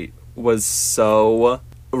fight was so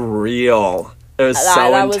real. It was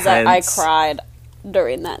so intense. I cried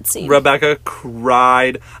during that scene. Rebekah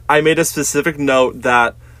cried. I made a specific note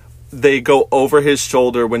that they go over his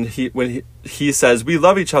shoulder when he says, "We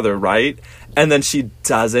love each other, right?" And then she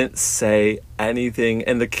doesn't say anything,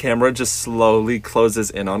 and the camera just slowly closes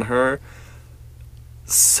in on her.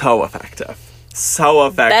 So effective. So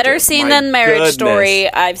effective. Better scene than Marriage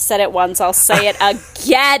Story. I've said it once. I'll say it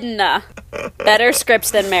again. Better scripts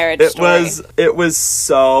than Marriage Story. It was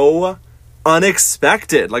so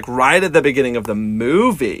unexpected, like right at the beginning of the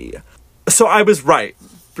movie. So I was right,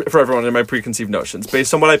 for everyone, in my preconceived notions.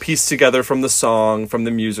 Based on what I pieced together from the song, from the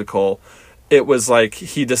musical, it was like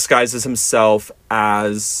he disguises himself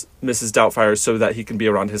as Mrs. Doubtfire so that he can be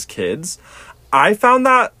around his kids. I found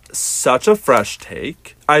that such a fresh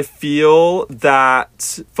take. I feel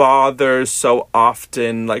that fathers so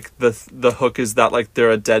often, like, the hook is that, like, they're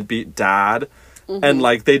a deadbeat dad. Mm-hmm. And,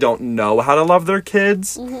 like, they don't know how to love their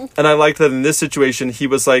kids. Mm-hmm. And I like that in this situation, he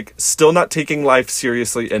was, like, still not taking life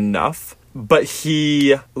seriously enough, but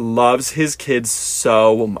he loves his kids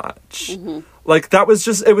so much. Mm-hmm. Like, that was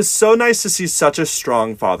just, it was so nice to see such a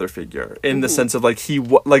strong father figure in mm-hmm. the sense of, like,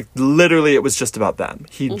 literally it was just about them.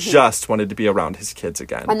 He mm-hmm. just wanted to be around his kids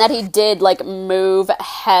again. And that he did, like, move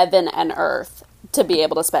heaven and earth to be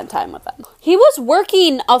able to spend time with them. He was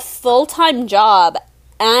working a full-time job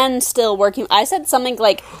and still working. I said something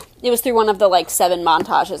like, it was through one of the, like, 7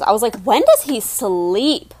 montages. I was like, when does he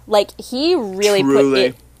sleep? Like, he really put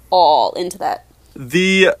it all into that.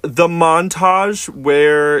 The montage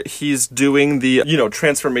where he's doing the,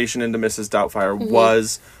 transformation into Mrs. Doubtfire mm-hmm.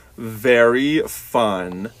 was very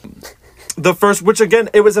fun. The first, which again,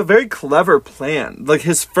 it was a very clever plan. Like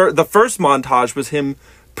the first montage was him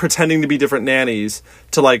pretending to be different nannies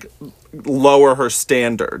to, like, lower her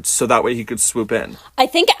standards so that way he could swoop in. I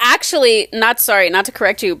think actually, not to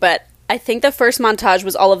correct you, but I think the first montage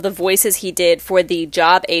was all of the voices he did for the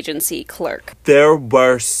job agency clerk. There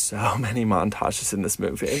were so many montages in this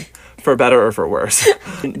movie, for better or for worse.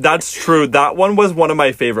 That's true. That one was one of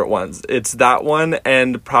my favorite ones. It's that one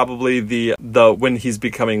and probably the when he's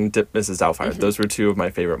becoming Mrs. Doubtfire. Mm-hmm. Those were 2 of my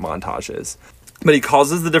favorite montages. But he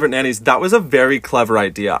calls us the different nannies. That was a very clever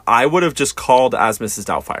idea. I would have just called as Mrs.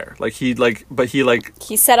 Doubtfire.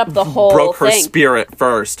 He set up the whole broke her spirit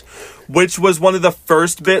first, which was one of the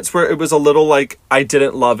first bits where it was a little like, I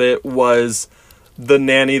didn't love it, was the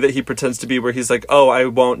nanny that he pretends to be, where he's like, oh, I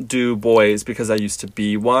won't do boys because I used to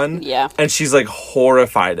be one. Yeah. And she's, like,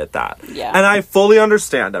 horrified at that. Yeah. And I fully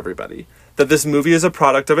understand, everybody. that this movie is a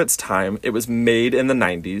product of its time. It was made in the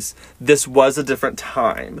 90s. This was a different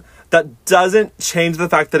time. That doesn't change the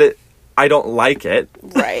fact that I don't like it.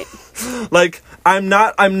 Right. Like, I'm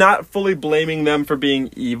not fully blaming them for being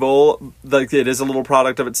evil. Like, it is a little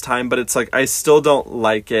product of its time, but it's like, I still don't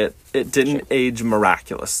like it. It didn't age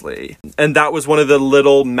miraculously. And that was one of the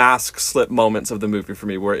little mask slip moments of the movie for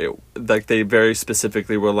me, where they very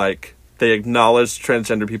specifically were like, they acknowledged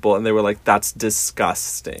transgender people and they were like, that's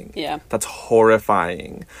disgusting. Yeah. That's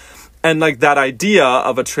horrifying. And like that idea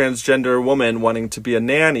of a transgender woman wanting to be a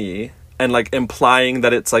nanny and like implying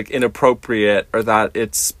that it's like inappropriate or that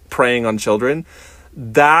it's preying on children,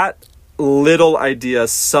 that little idea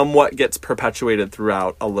somewhat gets perpetuated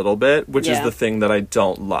throughout a little bit, which is the thing that I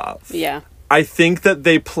don't love. Yeah. I think that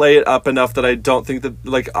they play it up enough that I don't think that,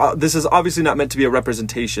 like, this is obviously not meant to be a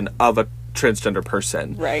representation of a transgender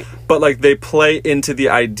person. Right. But, like, they play into the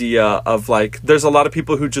idea of, like, there's a lot of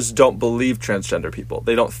people who just don't believe transgender people.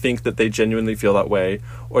 They don't think that they genuinely feel that way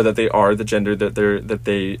or that they are the gender that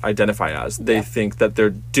they identify as. They think that they're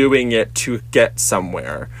doing it to get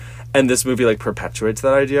somewhere. And this movie, like, perpetuates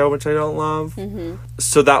that idea, which I don't love. Mm-hmm.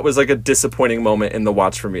 So that was, like, a disappointing moment in the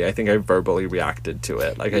watch for me. I think I verbally reacted to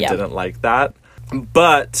it. Like, I didn't like that.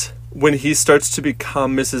 But when he starts to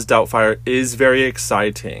become Mrs. Doubtfire is very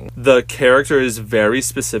exciting. The character is very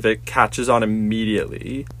specific, catches on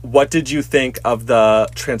immediately. What did you think of the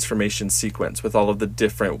transformation sequence with all of the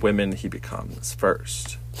different women he becomes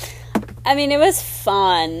first? I mean, it was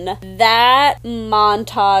fun. That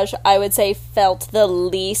montage, I would say, felt the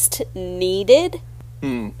least needed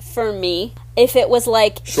for me. If it was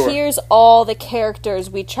like, here's all the characters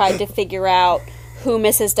we tried to figure out who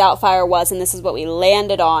Mrs. Doubtfire was, and this is what we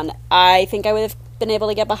landed on, I think I would have been able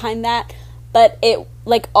to get behind that. But it,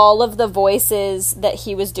 like, all of the voices that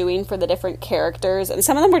he was doing for the different characters, and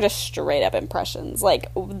some of them were just straight up impressions.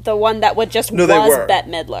 Like, the one that was Bette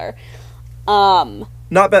Midler.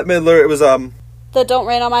 Not Bette Midler, it was, the Don't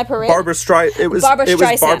Rain on My Parade? Barbra Streisand. It was Barbra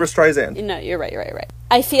Streisand. No, you're right.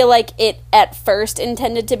 I feel like it, at first,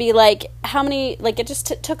 intended to be, like, how many, like, it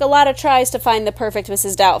just took a lot of tries to find the perfect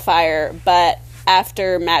Mrs. Doubtfire, but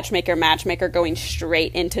after Matchmaker going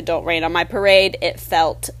straight into Don't Rain on My Parade, it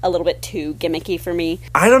felt a little bit too gimmicky for me.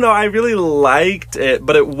 I don't know, I really liked it,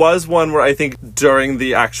 but it was one where I think during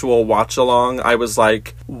the actual watch-along, I was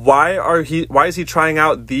like, why is he trying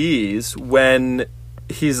out these when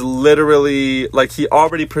he's literally, like, he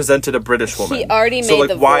already presented a British woman. He already made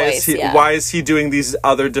the voice, why is he doing these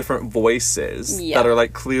other different voices that are,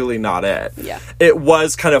 like, clearly not it? Yeah. It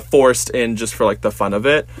was kind of forced in just for, like, the fun of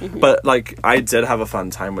it, but, like, I did have a fun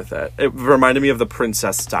time with it. It reminded me of the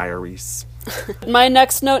Princess Diaries. My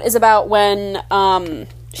next note is about when,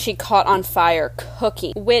 she caught on fire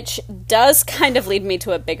cooking, which does kind of lead me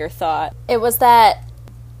to a bigger thought. It was that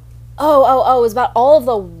it was about all of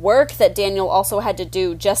the work that Daniel also had to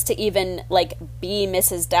do just to even, like, be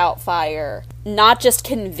Mrs. Doubtfire. Not just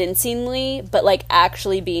convincingly, but, like,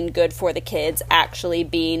 actually being good for the kids, actually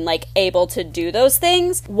being, like, able to do those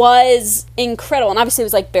things was incredible. And obviously it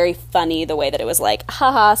was, like, very funny the way that it was like,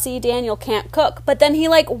 haha, see, Daniel can't cook. But then he,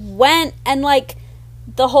 like, went and, like,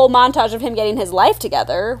 the whole montage of him getting his life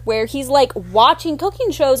together, where he's, like, watching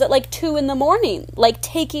cooking shows at, like, 2 a.m, like,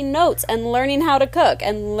 taking notes and learning how to cook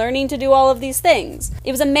and learning to do all of these things.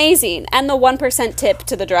 It was amazing. And the 1% tip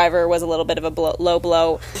to the driver was a little bit of a low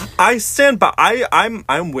blow. I stand by.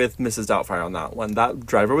 I'm with Mrs. Doubtfire on that one. That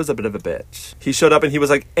driver was a bit of a bitch. He showed up and he was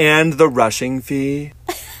like, and the rushing fee?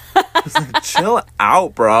 I was like, chill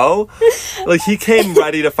out, bro. Like, he came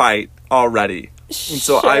ready to fight already. And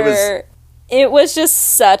so It was just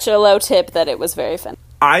such a low tip that it was very fun.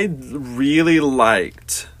 I really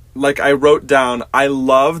liked, like, I wrote down, I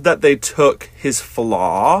love that they took his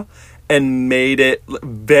flaw and made it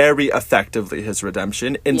very effectively his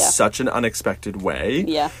redemption in such an unexpected way.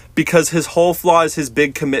 Yeah. Because his whole flaw is his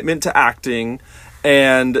big commitment to acting,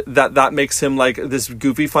 and that makes him, like, this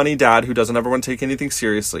goofy, funny dad who doesn't ever want to take anything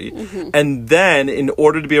seriously. And then, in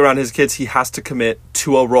order to be around his kids, he has to commit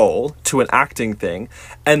to a role, to an acting thing.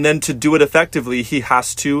 And then to do it effectively, he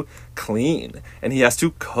has to clean, and he has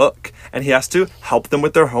to cook, and he has to help them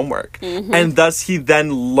with their homework. And thus, he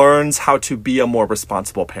then learns how to be a more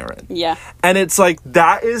responsible parent. Yeah. And it's like,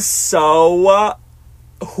 that is so...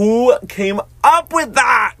 who came up with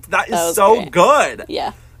that? That is so great. Good.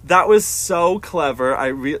 Yeah. That was so clever.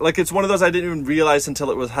 Like, it's one of those I didn't even realize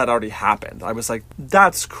until had already happened. I was like,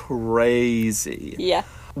 that's crazy. Yeah.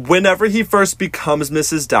 Whenever he first becomes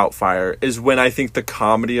Mrs. Doubtfire is when I think the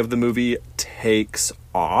comedy of the movie takes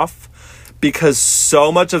off. Because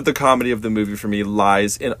so much of the comedy of the movie for me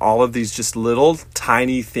lies in all of these just little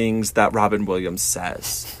tiny things that Robin Williams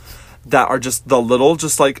says. that are just the little,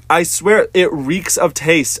 just like, I swear, it reeks of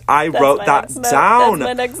taste. I wrote that down. That's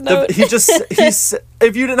my next note. He's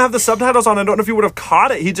if you didn't have the subtitles on, I don't know if you would have caught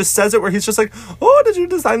it. He just says it where he's just like, oh, did you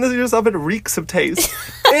design this yourself? It reeks of taste.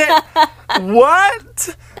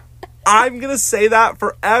 What? I'm gonna say that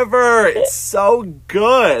forever. It's so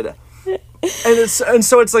good. And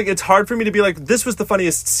so it's like, it's hard for me to be like, this was the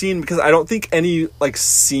funniest scene, because I don't think any like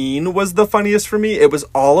scene was the funniest for me. It was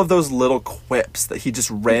all of those little quips that he just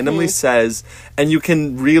randomly says, and you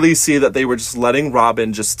can really see that they were just letting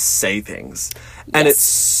Robin just say things. And it's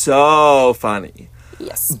so funny.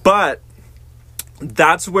 Yes. But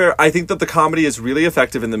that's where I think that the comedy is really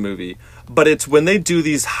effective in the movie. But it's when they do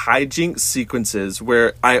these hijinks sequences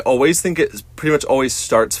where I always think it pretty much always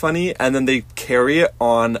starts funny, and then they carry it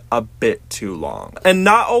on a bit too long. And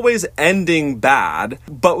not always ending bad,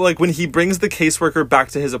 but like when he brings the caseworker back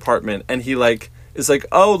to his apartment and he like is like,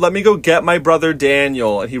 oh, let me go get my brother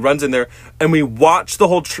Daniel. And he runs in there and we watch the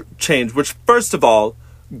whole change, which first of all,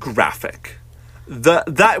 graphic.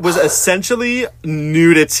 That was essentially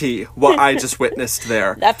nudity, what I just witnessed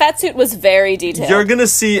there. That fat suit was very detailed. You're gonna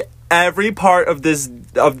see every part of this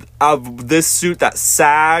this suit that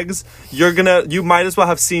sags. You might as well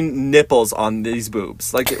have seen nipples on these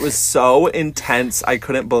boobs. Like, it was so intense, I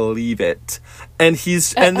couldn't believe it. And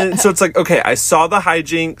then so it's like, okay, I saw the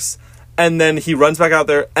hijinks, and then he runs back out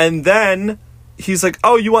there, and then he's like,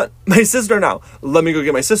 oh, you want my sister now? Let me go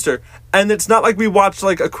get my sister. And it's not like we watched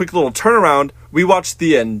like a quick little turnaround. We watched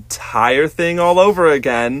the entire thing all over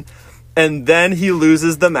again. And then he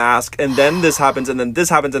loses the mask, and then this happens, and then this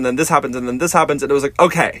happens, and then this happens, and then this happens. And it was like,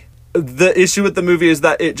 okay. The issue with the movie is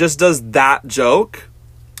that it just does that joke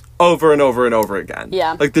over and over and over again.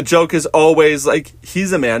 Yeah. Like, the joke is always like,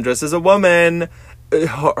 he's a man dressed as a woman,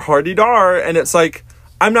 hardy-dar. And it's like,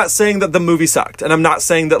 I'm not saying that the movie sucked, and I'm not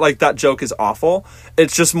saying that like that joke is awful.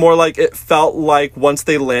 It's just more like, it felt like once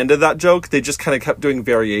they landed that joke, they just kind of kept doing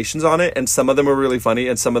variations on it, and some of them were really funny,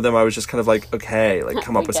 and some of them I was just kind of like, okay, like,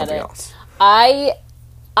 come up with something else. I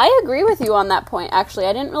agree with you on that point, actually.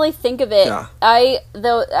 I didn't really think of it. Yeah. I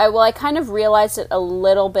kind of realized it a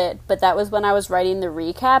little bit, but that was when I was writing the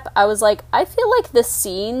recap. I was like, I feel like the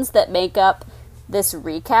scenes that make up this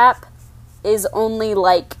recap is only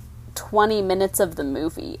like 20 minutes of the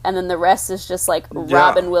movie, and then the rest is just like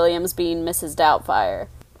Robin Williams being Mrs. Doubtfire.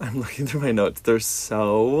 I'm looking through my notes. They're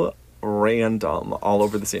so random all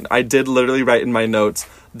over the scene. I did literally write in my notes,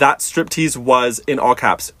 that striptease was, in all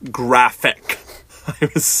caps, graphic. I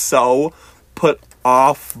was so put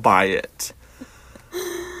off by it.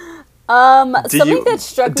 Something that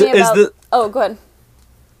struck me about... Oh, go ahead.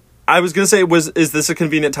 I was gonna say, is this a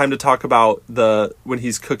convenient time to talk about when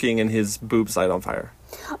he's cooking and his boobs light on fire?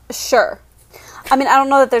 Sure. I mean, I don't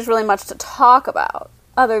know that there's really much to talk about,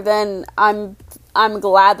 other than I'm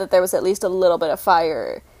glad that there was at least a little bit of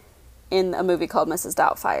fire in a movie called Mrs.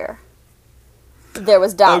 Doubtfire. There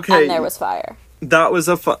was doubt, and there was fire. That was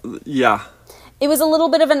yeah. It was a little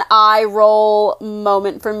bit of an eye roll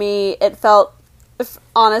moment for me. It felt,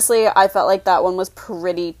 honestly, I felt like that one was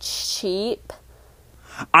pretty cheap.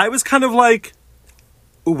 I was kind of like,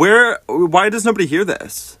 why does nobody hear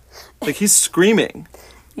this? Like, he's screaming.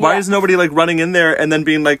 Why is nobody, like, running in there and then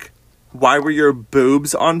being like, why were your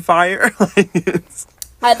boobs on fire?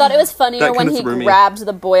 I thought it was funnier when he grabbed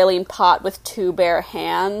the boiling pot with two bare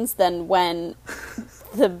hands than when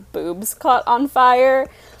the boobs caught on fire.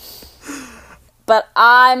 But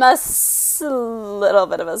I'm a little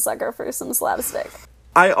bit of a sucker for some slapstick.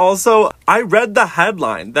 I read the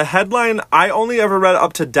headline. The headline, I only ever read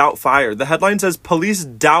up to Doubtfire. The headline says, police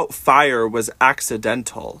doubt fire was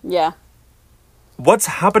accidental. Yeah. What's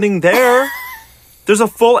happening there? There's a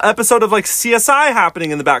full episode of, like, CSI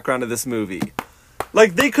happening in the background of this movie.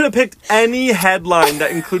 Like, they could have picked any headline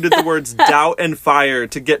that included the words doubt and fire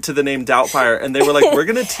to get to the name Doubtfire, and they were like, we're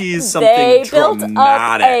gonna tease something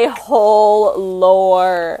dramatic. They built up a whole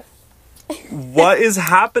lore. What is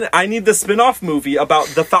happening? I need the spin-off movie about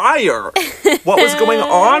the fire. What was going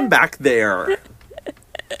on back there?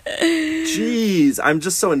 Jeez, I'm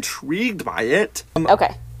just so intrigued by it.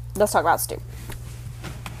 Okay, let's talk about Stu.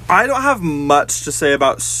 I don't have much to say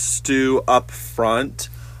about Stu up front,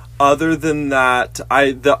 other than that,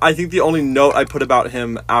 I think the only note I put about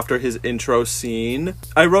him after his intro scene,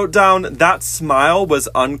 I wrote down, that smile was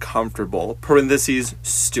uncomfortable, parentheses,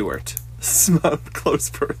 Stuart.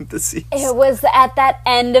 Close parentheses. It was at that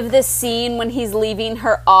end of the scene when he's leaving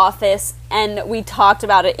her office, and we talked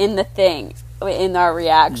about it in the thing, in our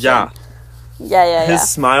reaction. Yeah. Yeah. His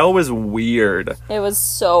smile was weird. It was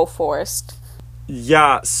so forced.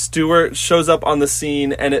 Yeah, Stuart shows up on the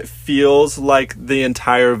scene and it feels like the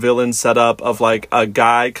entire villain setup of like a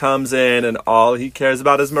guy comes in and all he cares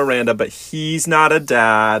about is Miranda, but he's not a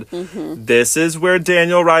dad. This is where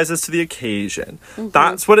Daniel rises to the occasion.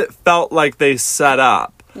 That's what it felt like they set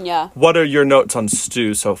up. Yeah. What are your notes on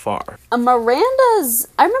Stu so far? I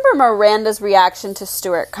remember Miranda's reaction to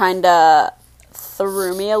Stuart kind of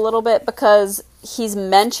threw me a little bit because he's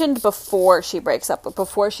mentioned before she breaks up,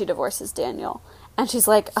 before she divorces Daniel. And she's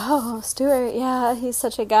like, oh, Stuart, yeah, he's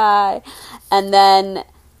such a guy. And then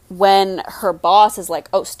when her boss is like,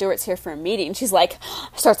 oh, Stuart's here for a meeting, she's like,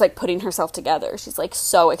 starts like putting herself together. She's like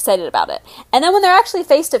so excited about it. And then when they're actually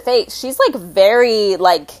face to face, she's like very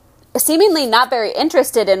like seemingly not very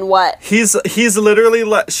interested in what he's literally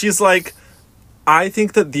she's like, I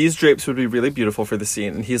think that these drapes would be really beautiful for the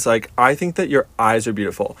scene. And he's like, I think that your eyes are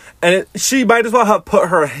beautiful. And she might as well have put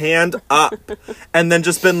her hand up and then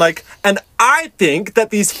just been like, and I think that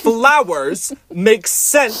these flowers make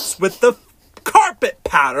sense with the carpet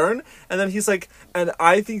pattern. And then he's like, and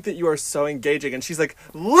I think that you are so engaging. And she's like,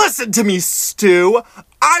 listen to me, Stu.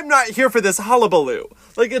 I'm not here for this hullabaloo.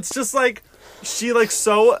 Like, it's just like, she like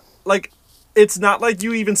so like, it's not like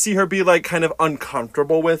you even see her be like kind of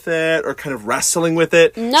uncomfortable with it or kind of wrestling with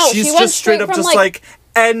it. No, she's she went just straight up from, just like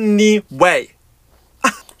anyway.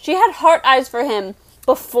 She had heart eyes for him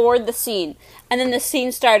before the scene. And then the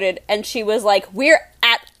scene started and she was like, we're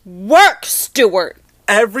at work, Stuart.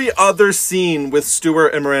 Every other scene with Stuart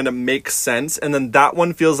and Miranda makes sense, and then that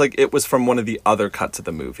one feels like it was from one of the other cuts of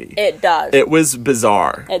the movie. It does. It was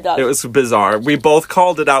bizarre. It does. It was bizarre. We both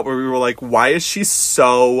called it out where we were like, why is she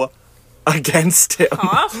so against him?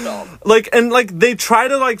 Hostile. Like, and like they try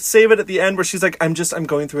to like save it at the end where she's like, I'm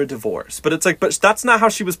going through a divorce. But it's like, but that's not how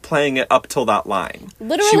she was playing it up till that line.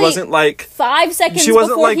 Literally, she wasn't like 5 seconds she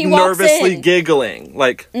wasn't before like he walks nervously in. giggling.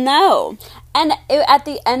 Like, no. And at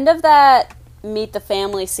the end of that meet the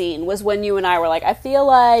family scene was when you and I were like, I feel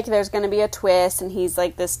like there's going to be a twist and he's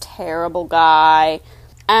like this terrible guy.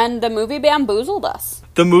 And the movie bamboozled us.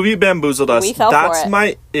 The movie bamboozled us. We fell That's for it.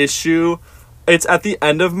 my issue. It's at the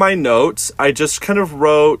end of my notes. I just kind of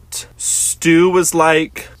wrote, Stu was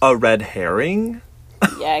like a red herring.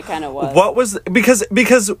 Yeah, it kind of was. What was, because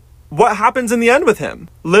what happens in the end with him?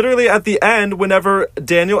 Literally at the end, whenever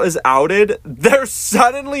Daniel is outed, they're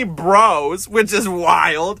suddenly bros, which is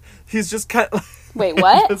wild. He's just kind of Wait,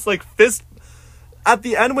 what? It's like fist. At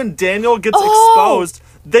the end, when Daniel gets exposed,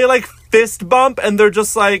 they like fist bump and they're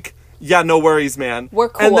just like, yeah, no worries, man. We're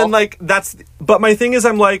cool. And then like but my thing is,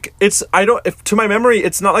 I'm like, to my memory,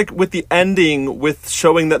 it's not like with the ending with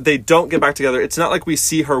showing that they don't get back together. It's not like we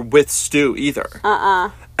see her with Stu either.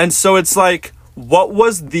 And so it's like, what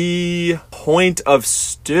was the point of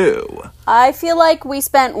Stu? I feel like we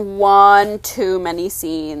spent one too many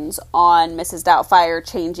scenes on Mrs. Doubtfire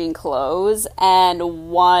changing clothes and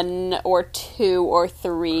one or two or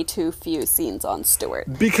three too few scenes on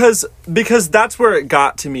Stuart. Because that's where it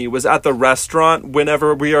got to me, was at the restaurant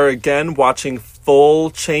whenever we are again watching full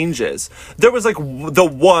changes. There was like the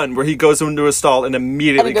one where he goes into a stall and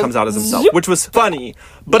immediately comes out as himself, which was funny.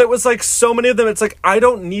 But it was like so many of them, it's like, I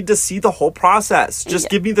don't need to see the whole process. Just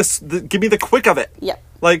give me give me the quick of it. Yeah.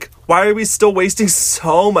 Like, why are we still wasting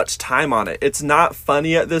so much time on it? It's not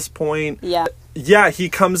funny at this point. Yeah. Yeah, he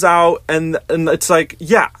comes out and it's like,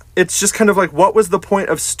 yeah, it's just kind of like, what was the point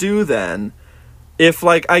of Stu then? If,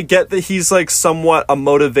 like, I get that he's, like, somewhat a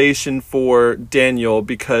motivation for Daniel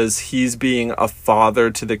because he's being a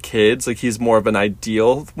father to the kids. Like, he's more of an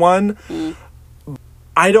ideal one.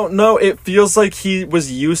 I don't know. It feels like he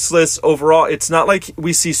was useless overall. It's not like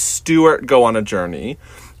we see Stuart go on a journey.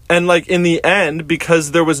 And, like, in the end,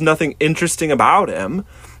 because there was nothing interesting about him,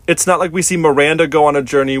 it's not like we see Miranda go on a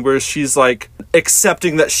journey where she's, like,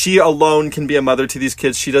 accepting that she alone can be a mother to these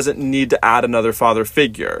kids. She doesn't need to add another father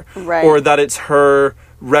figure. Right. Or that it's her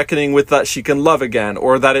reckoning with that she can love again.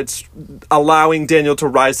 Or that it's allowing Daniel to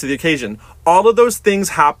rise to the occasion. All of those things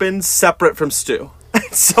happen separate from Stu.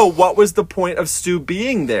 So what was the point of Stu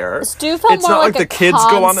being there? Stu felt it's more not like the a kids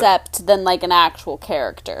concept than like an actual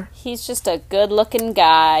character. He's just a good-looking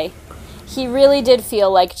guy. He really did feel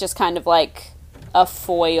like just kind of like a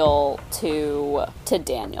foil to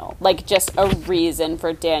Daniel. Like just a reason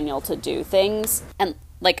for Daniel to do things and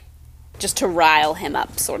like just to rile him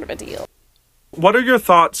up sort of a deal. What are your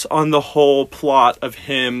thoughts on the whole plot of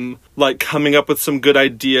him like coming up with some good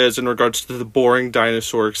ideas in regards to the boring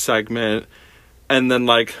dinosaur segment and then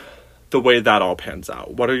like the way that all pans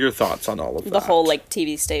out? What are your thoughts on all of that? The whole like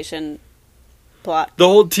TV station plot. The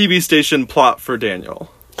whole TV station plot for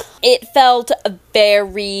Daniel. It felt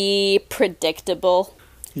very predictable.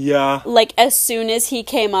 Yeah. Like, as soon as he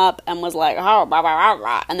came up and was like, oh, blah, blah, blah,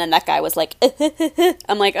 blah, and then that guy was like,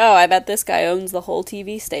 I'm like, oh, I bet this guy owns the whole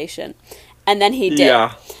TV station. And then he did.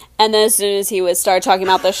 Yeah. And then as soon as he started talking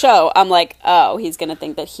about the show, I'm like, oh, he's going to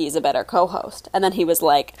think that he's a better co-host. And then he was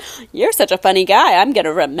like, you're such a funny guy. I'm going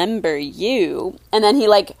to remember you. And then he,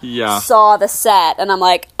 like, saw the set. And I'm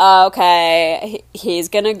like, okay, he's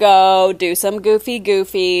going to go do some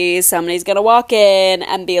goofy. Somebody's going to walk in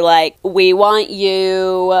and be like, we want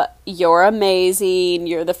you. You're amazing.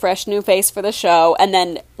 You're the fresh new face for the show. And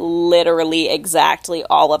then literally exactly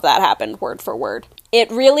all of that happened word for word. It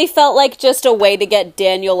really felt like just a way to get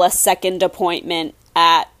Daniel a second appointment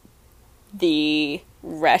at the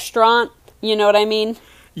restaurant. You know what I mean?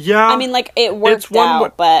 Yeah. I mean, like, it worked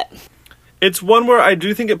out, but... It's one where I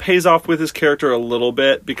do think it pays off with his character a little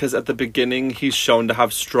bit, because at the beginning he's shown to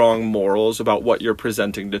have strong morals about what you're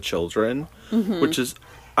presenting to children, which is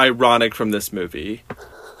ironic from this movie.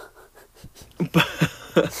 But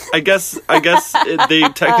I guess they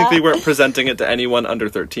technically weren't presenting it to anyone under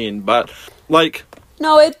 13, but, like...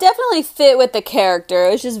 No, it definitely fit with the character.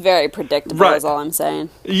 It was just very predictable, is all I'm saying.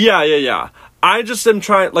 Yeah. I just am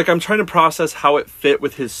trying to process how it fit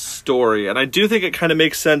with his story. And I do think it kind of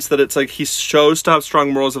makes sense that it's like he shows to have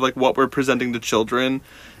strong morals of like what we're presenting to children.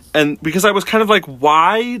 And because I was kind of like,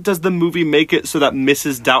 why does the movie make it so that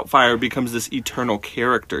Mrs. Doubtfire becomes this eternal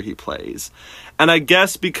character he plays? And I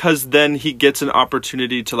guess because then he gets an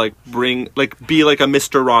opportunity to like be like a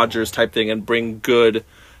Mr. Rogers type thing and bring good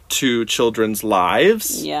to children's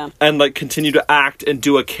lives, and like continue to act and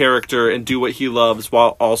do a character and do what he loves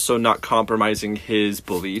while also not compromising his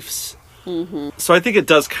beliefs. So I think it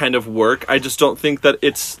does kind of work. I just don't think that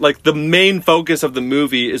it's like the main focus of the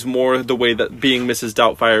movie is more the way that being Mrs.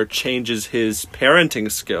 Doubtfire changes his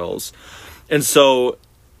parenting skills, and so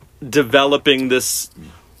developing this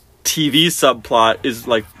TV subplot is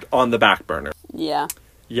like on the back burner. Yeah,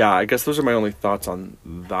 I guess those are my only thoughts on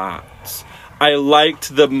that. I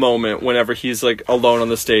liked the moment whenever he's, like, alone on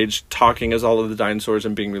the stage talking as all of the dinosaurs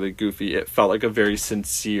and being really goofy. It felt like a very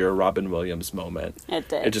sincere Robin Williams moment. It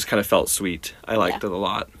did. It just kind of felt sweet. I liked it a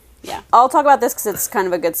lot. Yeah. I'll talk about this because it's kind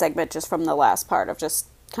of a good segment just from the last part of just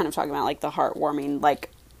kind of talking about, like, the heartwarming,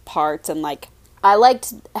 like, parts. And, like, I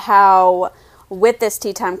liked how with this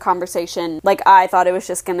tea time conversation, like, I thought it was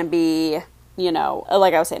just going to be... You know,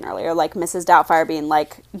 like I was saying earlier, like Mrs. Doubtfire being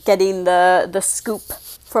like getting the scoop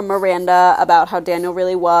from Miranda about how Daniel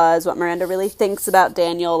really was, what Miranda really thinks about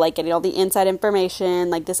Daniel, like getting all the inside information,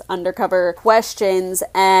 like this undercover questions,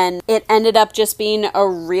 and it ended up just being a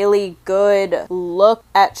really good look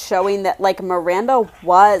at showing that like Miranda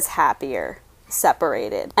was happier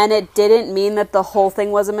separated. And it didn't mean that the whole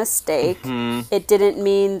thing was a mistake. It didn't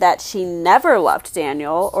mean that she never loved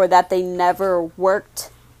Daniel or that they never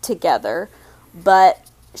worked together. But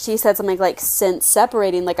she said something like, since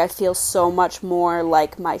separating, like, I feel so much more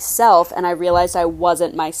like myself, and I realized I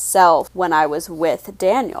wasn't myself when I was with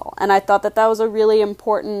Daniel. And I thought that that was a really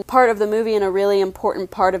important part of the movie and a really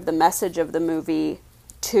important part of the message of the movie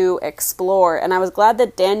to explore. And I was glad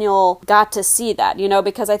that Daniel got to see that, you know,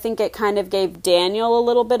 because I think it kind of gave Daniel a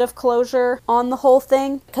little bit of closure on the whole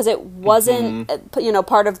thing, because it wasn't, you know,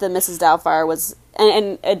 part of the Mrs. Doubtfire was...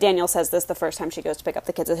 And Daniel says this the first time she goes to pick up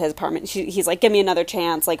the kids at his apartment. He's like, give me another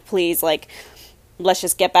chance. Like, please, like, let's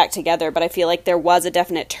just get back together. But I feel like there was a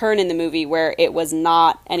definite turn in the movie where it was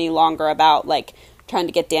not any longer about, like, trying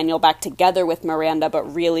to get Daniel back together with Miranda, but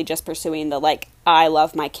really just pursuing the, like, I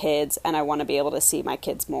love my kids and I want to be able to see my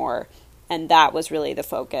kids more. And that was really the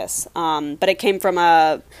focus. But it came from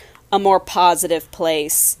a more positive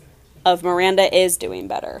place of Miranda is doing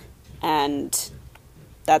better. And...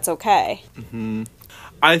 that's okay.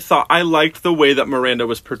 I liked the way that Miranda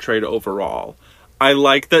was portrayed overall. I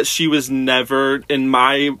like that she was never, in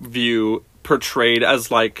my view, portrayed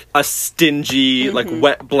as like a stingy, like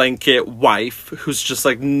wet blanket wife who's just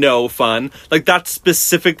like no fun. Like that's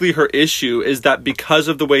specifically her issue, is that because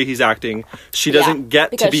of the way he's acting, she doesn't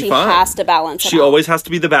get to be fun. She has to balance it She out. always has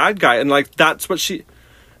to be the bad guy, and like that's what she...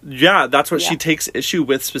 Yeah, that's what she takes issue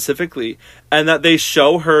with specifically. And that they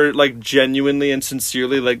show her, like, genuinely and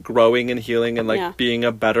sincerely, like, growing and healing and, like, being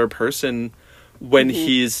a better person when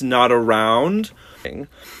he's not around.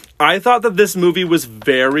 I thought that this movie was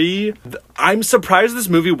very... I'm surprised this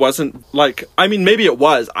movie wasn't, like... I mean, maybe it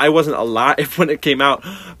was. I wasn't alive when it came out.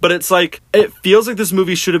 But it's, like... It feels like this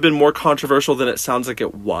movie should have been more controversial than it sounds like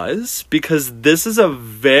it was. Because this is a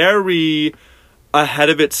very... ahead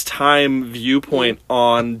of its time viewpoint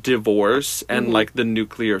on divorce and like the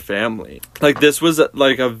nuclear family. Like this was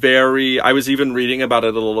like a very, I was even reading about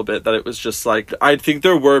it a little bit, that it was just like, I think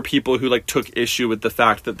there were people who like took issue with the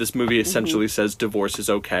fact that this movie essentially says divorce is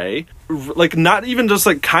okay. Like not even just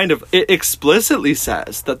like kind of, it explicitly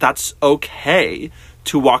says that that's okay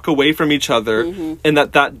to walk away from each other, and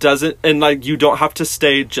that doesn't, and like you don't have to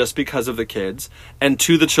stay just because of the kids. And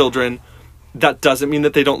to the children, that doesn't mean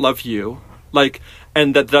that they don't love you. Like,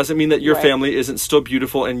 and that doesn't mean that your family isn't still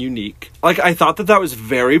beautiful and unique. Like, I thought that was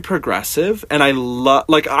very progressive, and I love,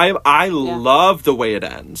 like, I love the way it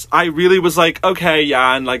ends. I really was like, okay,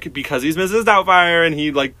 yeah, and like, because he's Mrs. Doubtfire, and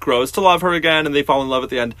he like grows to love her again, and they fall in love at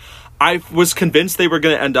the end. I was convinced they were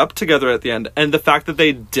going to end up together at the end, and the fact that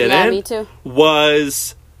they didn't me too.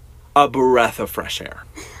 Was a breath of fresh air.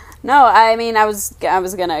 No, I mean, I was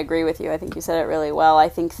going to agree with you. I think you said it really well. I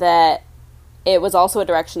think that it was also a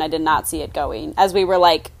direction I did not see it going. As we were,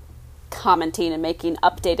 like, commenting and making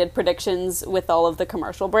updated predictions with all of the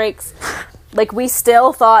commercial breaks, like, we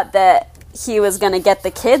still thought that he was going to get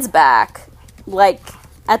the kids back, like,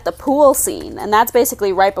 at the pool scene. And that's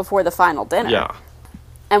basically right before the final dinner. Yeah.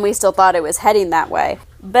 And we still thought it was heading that way.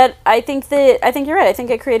 But I think you're right. I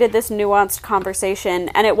think it created this nuanced conversation.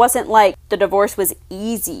 And it wasn't like the divorce was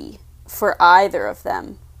easy for either of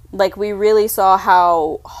them. Like, we really saw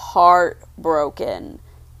how heartbroken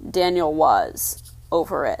Daniel was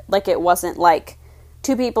over it. Like, it wasn't like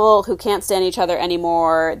two people who can't stand each other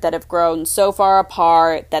anymore, that have grown so far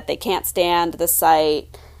apart that they can't stand the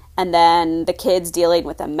sight, and then the kids dealing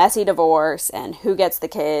with a messy divorce, and who gets the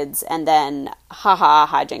kids, and then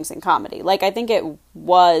hijinks and comedy. Like, I think it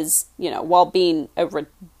was, you know, while being a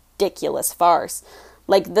ridiculous farce,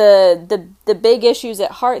 like the big issues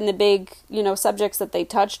at heart and the big, you know, subjects that they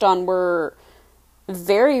touched on were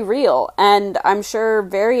very real, and I'm sure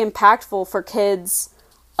very impactful for kids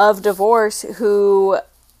of divorce who,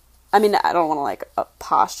 I mean, I don't want to like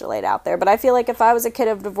postulate out there, but I feel like if I was a kid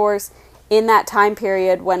of divorce in that time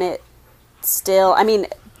period when it still, I mean,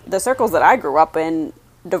 the circles that I grew up in,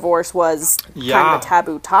 divorce was kind of a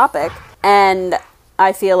taboo topic, and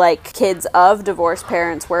I feel like kids of divorced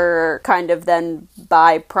parents were kind of then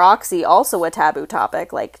by proxy also a taboo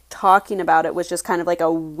topic. Like, talking about it was just kind of like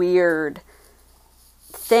a weird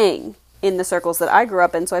thing in the circles that I grew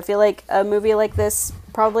up in. So I feel like a movie like this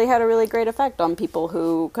probably had a really great effect on people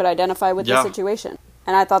who could identify with the situation.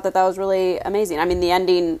 And I thought that was really amazing. I mean, the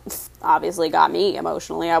ending obviously got me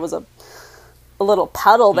emotionally. I was a little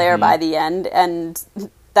puddle there by the end, and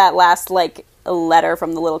that last, like, letter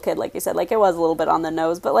from the little kid, like you said, like, it was a little bit on the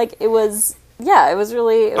nose, but like, it was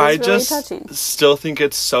really touching. I still think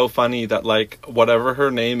it's so funny that, like, whatever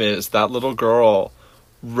her name is, that little girl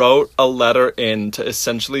wrote a letter in to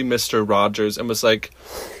essentially Mr. Rogers and was like,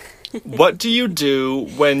 what do you do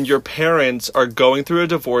when your parents are going through a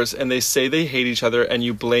divorce and they say they hate each other and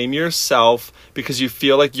you blame yourself because you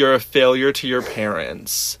feel like you're a failure to your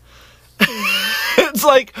parents? It's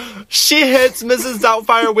like, she hits Mrs.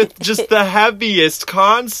 Doubtfire with just the heaviest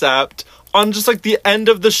concept on just like the end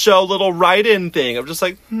of the show little write-in thing. I'm just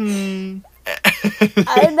like,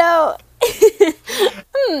 I know.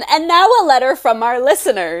 And now a letter from our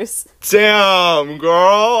listeners. Damn, girl.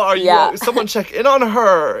 Are you? Someone check in on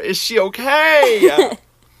her. Is she okay?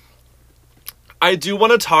 I do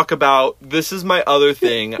want to talk about, this is my other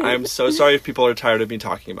thing. I'm so sorry if people are tired of me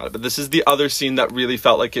talking about it, but this is the other scene that really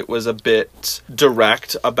felt like it was a bit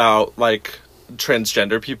direct about, like,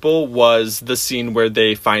 transgender people, was the scene where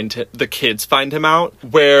they the kids find him out,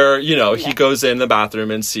 where, you know, he goes in the bathroom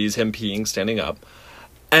and sees him peeing standing up.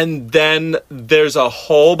 And then there's a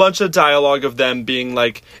whole bunch of dialogue of them being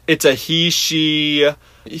like, it's a he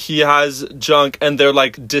has junk, and they're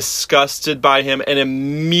like disgusted by him, and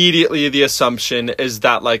immediately the assumption is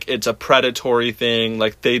that like it's a predatory thing,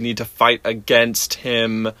 like they need to fight against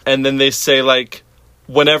him. And then they say, like,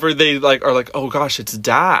 whenever they like are like, oh gosh, it's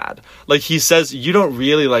dad, like he says, you don't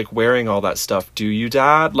really like wearing all that stuff, do you,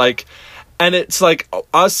 dad? Like, and it's like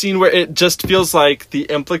a scene where it just feels like the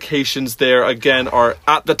implications there again are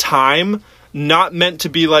at the time not meant to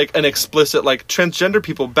be like an explicit like transgender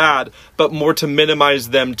people bad, but more to minimize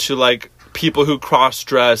them to like people who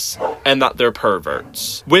cross-dress and that they're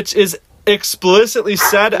perverts, which is explicitly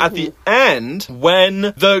said at the end when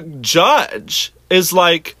the judge is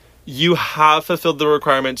like, you have fulfilled the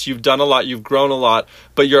requirements, you've done a lot, you've grown a lot,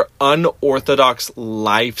 but your unorthodox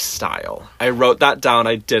lifestyle. I wrote that down.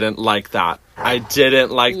 I didn't like that.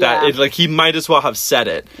 that. It, like, he might as well have said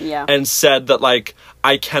it. And said that, like,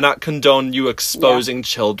 I cannot condone you exposing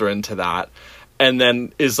children to that. and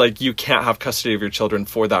then is like, you can't have custody of your children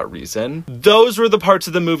for that reason. Those were the parts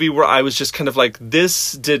of the movie where I was just kind of like,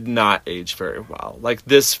 this did not age very well. Like,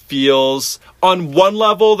 this feels, on one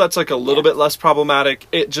level, that's like a little bit less problematic.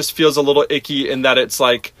 It just feels a little icky in that it's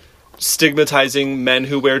like stigmatizing men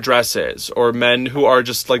who wear dresses or men who are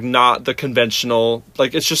just like not the conventional,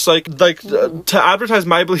 like, it's just like to advertise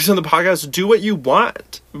my beliefs on the podcast, do what you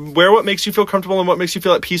want, wear what makes you feel comfortable and what makes you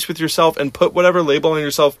feel at peace with yourself, and put whatever label on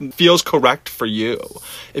yourself feels correct for you.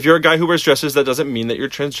 If you're a guy who wears dresses, that doesn't mean that you're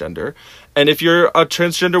transgender, and if you're a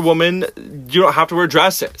transgender woman, you don't have to wear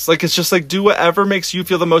dresses. Like, it's just like, do whatever makes you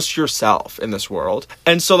feel the most yourself in this world.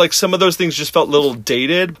 And so like some of those things just felt a little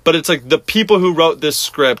dated, but it's like the people who wrote this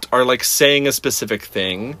script are like saying a specific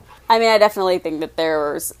thing. I mean, I definitely think that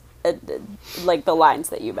there's like the lines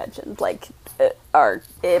that you mentioned, like, are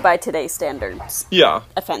by today's standards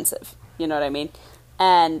offensive. You know what I mean?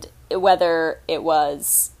 And whether it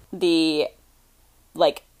was the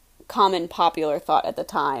like common popular thought at the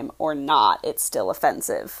time or not, it's still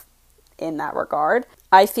offensive in that regard.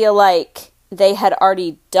 I feel like they had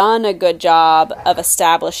already done a good job of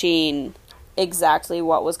establishing exactly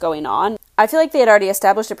what was going on. I feel like they had already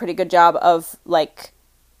established a pretty good job of, like,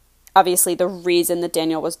 obviously the reason that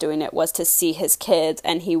Daniel was doing it was to see his kids,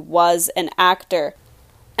 and he was an actor.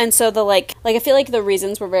 And so the, like I feel like the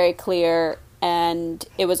reasons were very clear, and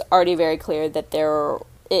it was already very clear that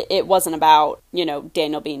it wasn't about, you know,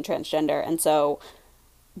 Daniel being transgender. And so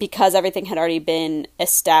because everything had already been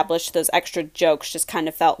established, those extra jokes just kind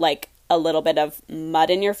of felt like a little bit of mud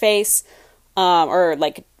in your face, or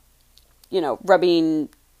like, you know, rubbing,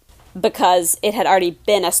 because it had already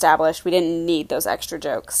been established. We didn't need those extra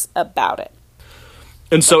jokes about it.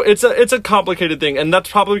 And so it's a complicated thing, and that's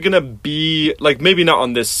probably going to be, like, maybe not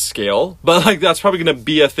on this scale, but, like, that's probably going to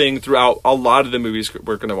be a thing throughout a lot of the movies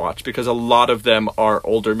we're going to watch, because a lot of them are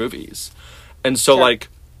older movies. And so, like,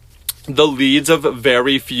 the leads of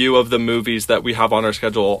very few of the movies that we have on our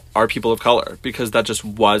schedule are people of color, because that just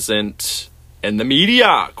wasn't in the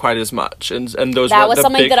media quite as much. And those that was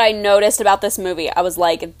something that I noticed about this movie. I was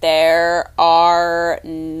like, there are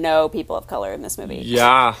no people of color in this movie.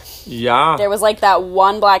 Yeah. There was like that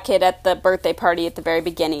one black kid at the birthday party at the very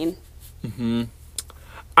beginning. Mm-hmm.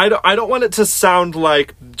 I don't want it to sound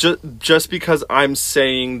like just because I'm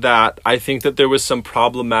saying that I think that there was some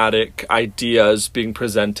problematic ideas being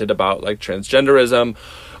presented about, like, transgenderism,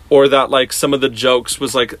 or that, like, some of the jokes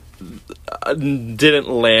was, like, didn't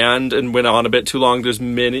land and went on a bit too long. There's too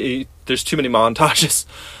many montages.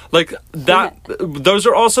 Like, that, those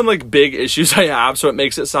are all some, like, big issues I have, so it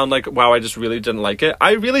makes it sound like, wow, I just really didn't like it.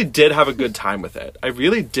 I really did have a good time with it. I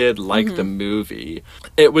really did like the movie.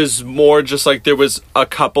 It was more just, like, there was a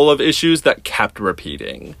couple of issues that kept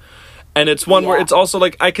repeating. And it's one where it's also,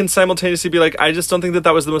 like, I can simultaneously be like, I just don't think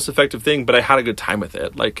that was the most effective thing, but I had a good time with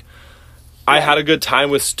it. Like, I had a good time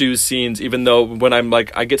with Stu's scenes, even though when I'm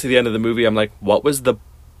like, I get to the end of the movie, I'm like, what was the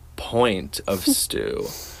point of Stu?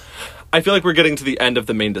 I feel like we're getting to the end of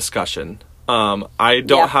the main discussion. I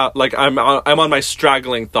don't have, like, I'm on my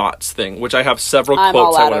straggling thoughts thing, which I have several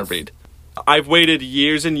quotes I want to read. I've waited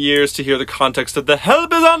years and years to hear the context of the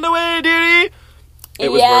help is on the way, dearie. It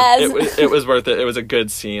was worth it. It was a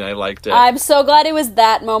good scene. I liked it. I'm so glad it was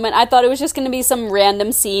that moment. I thought it was just going to be some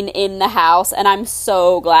random scene in the house, and I'm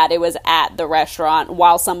so glad it was at the restaurant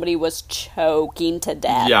while somebody was choking to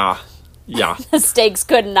death. Yeah. The stakes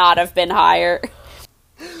could not have been higher.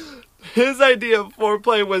 His idea of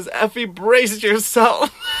foreplay was, Effie, brace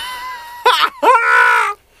yourself.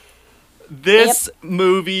 This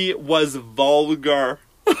movie was vulgar.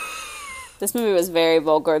 This movie was very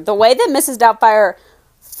vulgar. The way that Mrs. Doubtfire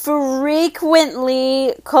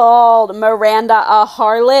frequently called Miranda a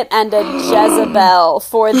harlot and a Jezebel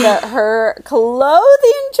for her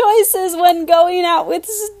clothing choices when going out with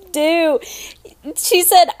Stu. She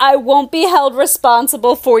said, I won't be held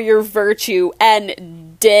responsible for your virtue,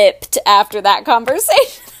 and dipped after that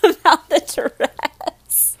conversation about the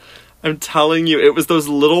dress. I'm telling you, it was those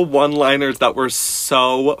little one-liners that were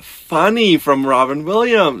so funny from Robin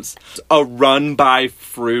Williams. A run by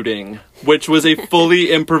fruiting, which was a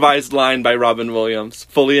fully improvised line by Robin Williams,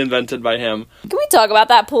 fully invented by him. Can we talk about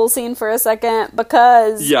that pool scene for a second?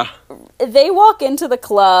 Because they walk into the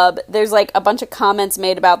club, there's like a bunch of comments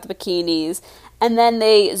made about the bikinis, and then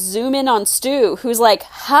they zoom in on Stu, who's like,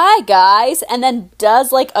 hi, guys, and then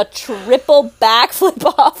does, like, a triple backflip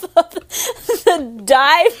off of the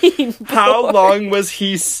diving board. How long was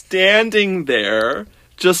he standing there?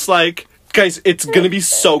 Just like, guys, it's gonna be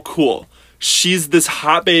so cool. She's this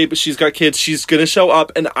hot babe, she's got kids, she's gonna show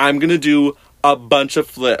up, and I'm gonna do a bunch of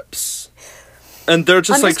flips. And they're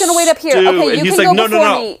just like, I'm just gonna wait up here. Okay, and you he's can like, go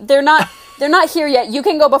before me. They're They're not here yet. You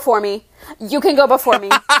can go before me. You can go before me.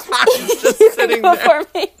 Just You sitting can go there. before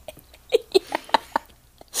me. Yeah.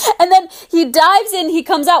 And then he dives in. He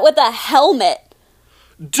comes out with a helmet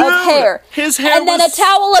Dude, of hair. his hair and then a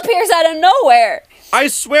towel appears out of nowhere. I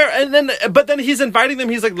swear, but then he's inviting them.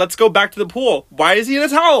 He's like, let's go back to the pool. Why is he in a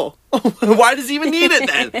towel? Why does he even need it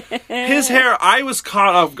then? His hair, I was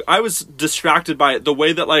caught off, I was distracted by it. The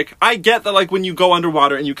way that, like, I get that, like, when you go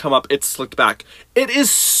underwater and you come up, it's slicked back. It is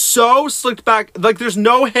so slicked back. Like, there's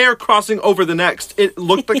no hair crossing over the next. It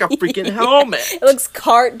looked like a freaking helmet. It looks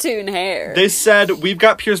cartoon hair. They said, we've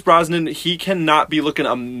got Pierce Brosnan. He cannot be looking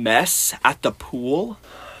a mess at the pool.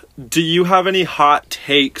 Do you have any hot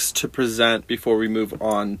takes to present before we move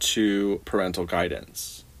on to parental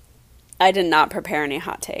guidance? I did not prepare any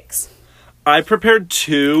hot takes. I prepared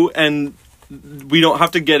 2, and we don't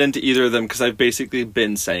have to get into either of them because I've basically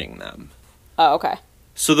been saying them. Oh, okay.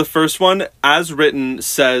 So the first one, as written,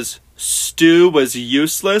 says, Stu was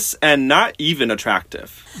useless and not even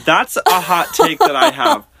attractive. That's a hot take that I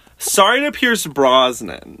have. Sorry to Pierce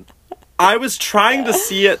Brosnan. I was trying to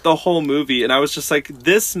see it the whole movie, and I was just like,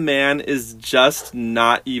 this man is just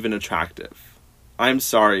not even attractive. I'm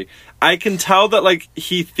sorry. I can tell that, like,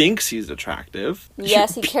 he thinks he's attractive.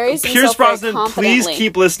 Yes, he carries Pierce himself Brosnan, very please confidently.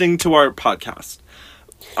 keep listening to our podcast.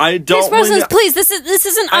 I don't Pierce Brosnan, mean- please, this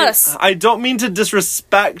isn't us. I don't mean to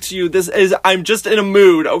disrespect you. I'm just in a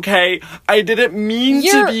mood, okay? I didn't mean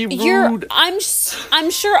to be rude. I'm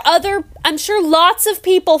sure lots of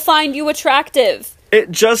people find you attractive. It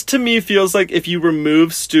just, to me, feels like if you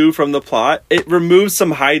remove Stu from the plot, it removes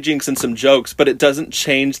some hijinks and some jokes, but it doesn't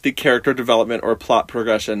change the character development or plot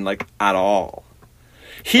progression, like, at all.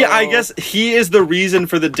 I guess he is the reason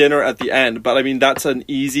for the dinner at the end, but, I mean, that's an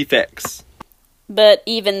easy fix. But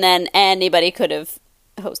even then, anybody could have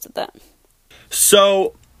hosted that.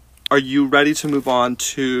 So, are you ready to move on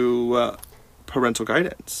to parental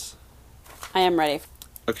guidance? I am ready.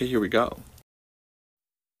 Okay, here we go.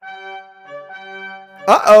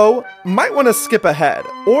 Uh-oh, might want to skip ahead,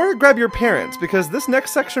 or grab your parents, because this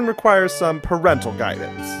next section requires some parental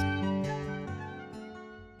guidance.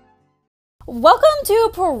 Welcome to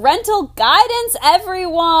Parental Guidance,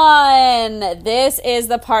 everyone! This is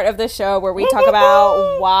the part of the show where we talk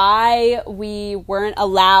about why we weren't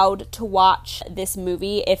allowed to watch this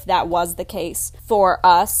movie, if that was the case for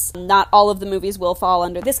us. Not all of the movies will fall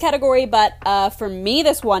under this category, but for me,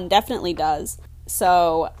 this one definitely does.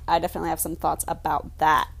 So I definitely have some thoughts about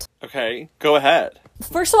that. Okay, go ahead.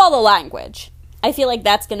 First of all, the language. I feel like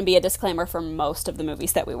that's going to be a disclaimer for most of the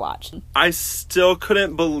movies that we watch. I still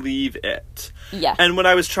couldn't believe it. Yeah. And when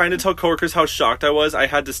I was trying to tell coworkers how shocked I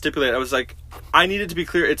had to stipulate. I was like, I needed to be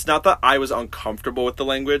clear. It's not that I was uncomfortable with the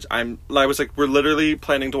language. I was like, we're literally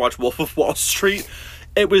planning to watch Wolf of Wall Street.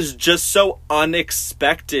 It was just so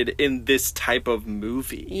unexpected in this type of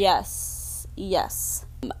movie. Yes.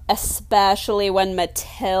 Especially when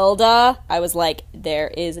Matilda, I was like, there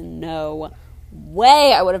is no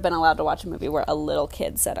way I would have been allowed to watch a movie where a little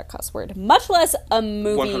kid said a cuss word, much less a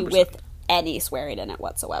movie 100%. with any swearing in it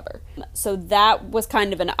whatsoever. So that was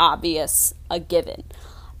kind of an obvious given.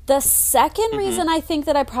 The second reason I think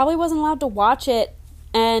that I probably wasn't allowed to watch it,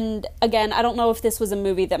 and again, I don't know if this was a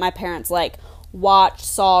movie that my parents like watched,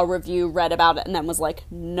 saw a review, read about it, and then was like,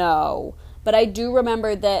 no. But I do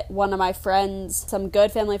remember that one of my friends, some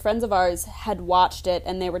good family friends of ours, had watched it,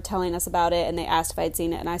 and they were telling us about it, and they asked if I'd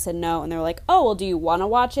seen it, and I said no, and they were like, oh, well, do you want to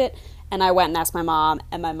watch it? And I went and asked my mom,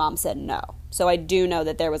 and my mom said no. So I do know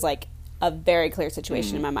that there was, like, a very clear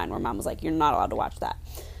situation in my mind where mom was like, you're not allowed to watch that.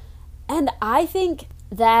 And I think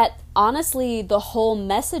that, honestly, the whole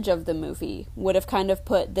message of the movie would have kind of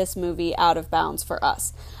put this movie out of bounds for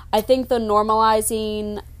us. I think the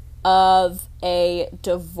normalizing of a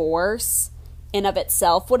divorce in of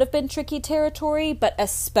itself would have been tricky territory, but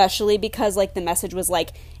especially because, like, the message was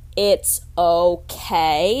like, it's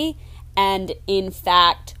okay, and in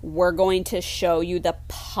fact, we're going to show you the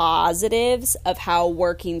positives of how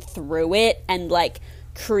working through it and, like,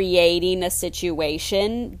 creating a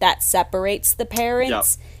situation that separates the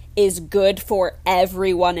parents is good for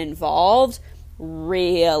everyone involved,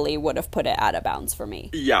 really would have put it out of bounds for me.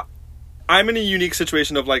 Yeah. I'm in a unique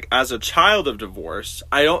situation of, like, as a child of divorce,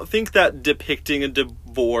 I don't think that depicting a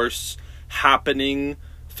divorce happening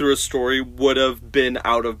through a story would have been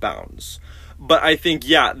out of bounds. But I think,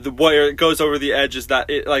 where it goes over the edge is that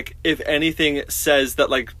it, like, if anything, says that,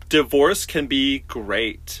 like, divorce can be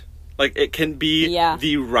great. Like, it can be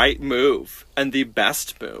the right move and the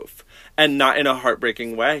best move, and not in a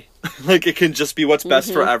heartbreaking way. Like, it can just be what's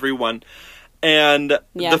best for everyone. And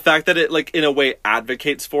the fact that it, like, in a way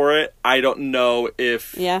advocates for it, I don't know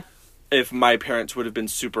if if my parents would have been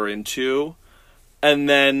super into. And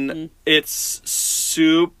then it's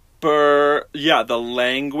super, the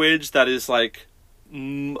language that is, like,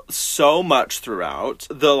 so much throughout.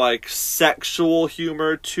 The, like, sexual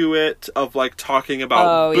humor to it of, like, talking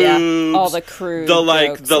about boobs. Yeah. All the crude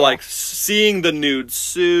jokes, like, seeing the nude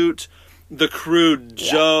suit, the crude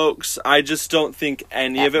jokes. I just don't think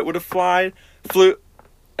any of it would have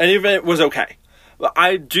any of it was okay.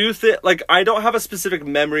 I do think, like, I don't have a specific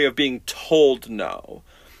memory of being told no.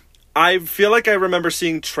 I feel like I remember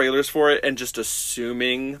seeing trailers for it and just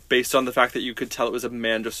assuming, based on the fact that you could tell it was a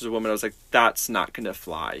man dressed as a woman, I was like, that's not going to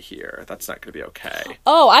fly here. That's not going to be okay.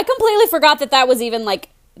 Oh, I completely forgot that was even, like,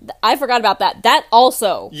 I forgot about that. That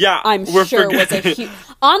also, I'm sure, was a huge...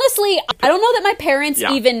 Honestly, I don't know that my parents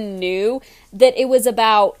even knew that it was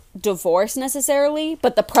about divorce necessarily,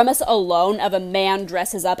 but the premise alone of a man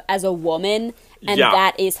dresses up as a woman, and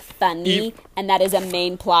that is funny, and that is a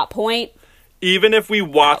main plot point. Even if we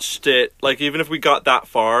watched it, like, even if we got that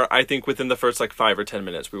far, I think within the first, like, 5 or 10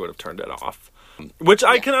 minutes, we would have turned it off. Which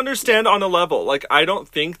I can understand on a level. Like, I don't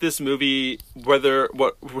think this movie,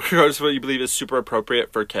 regardless of what you believe, is super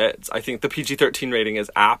appropriate for kids. I think the PG-13 rating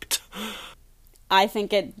is apt. I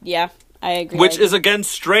think I agree. Which is, again,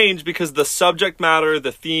 strange because the subject matter,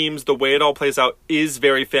 the themes, the way it all plays out is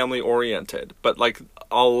very family-oriented. But, like,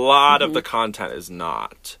 a lot of the content is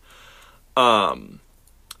not.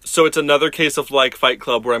 So it's another case of, like, Fight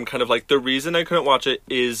Club where I'm kind of like, the reason I couldn't watch it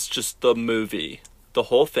is just the movie. The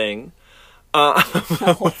whole thing.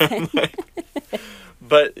 The whole thing.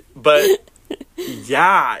 but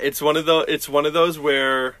yeah, it's one of those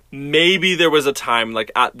where maybe there was a time,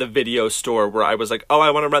 like, at the video store where I was like, oh, I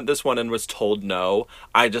want to rent this one, and was told no.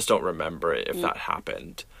 I just don't remember it if that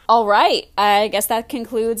happened. All right. I guess that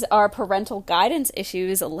concludes our parental guidance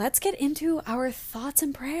issues. Let's get into our thoughts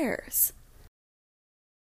and prayers.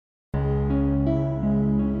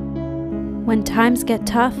 When times get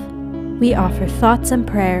tough, we offer thoughts and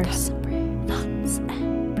prayers. Thoughts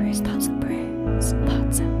and prayers. Thoughts and prayers.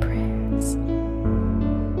 Thoughts and prayers.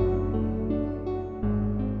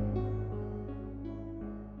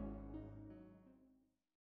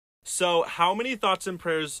 So, how many thoughts and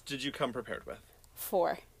prayers did you come prepared with?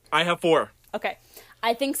 4. I have 4. Okay.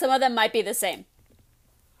 I think some of them might be the same.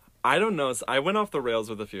 I don't know. I went off the rails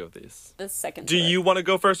with a few of these. The second. Do you want to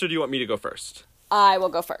go first, or do you want me to go first? I will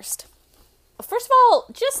go first. First of all,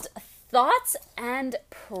 just thoughts and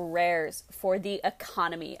prayers for the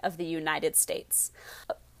economy of the United States.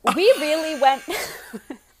 We really went...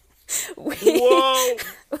 Whoa!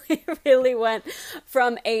 We really went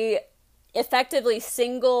from a effectively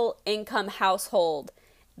single income household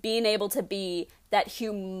being able to be that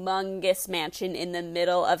humongous mansion in the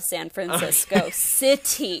middle of San Francisco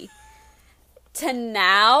City to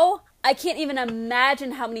now... I can't even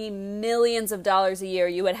imagine how many millions of dollars a year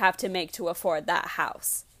you would have to make to afford that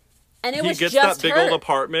house. And it was just He gets that big old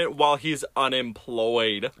apartment while he's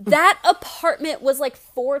unemployed. That apartment was like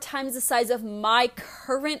 4 times the size of my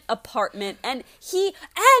current apartment. And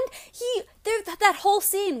that whole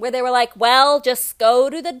scene where they were like, well, just go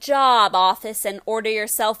to the job office and order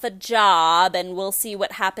yourself a job and we'll see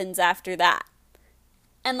what happens after that.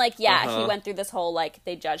 And, like, he went through this whole, like,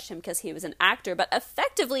 they judged him because he was an actor, but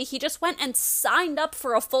effectively he just went and signed up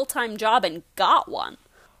for a full-time job and got one.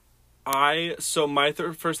 So my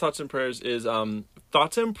first thoughts and prayers is,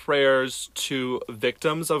 thoughts and prayers to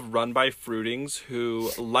victims of run-by fruitings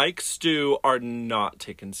who, like Stu, are not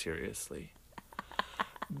taken seriously.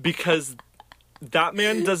 Because that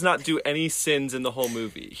man does not do any sins in the whole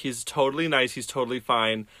movie. He's totally nice, he's totally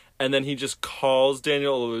fine, and then he just calls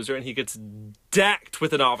Daniel a loser and he gets decked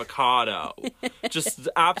with an avocado. Just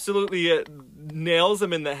absolutely nails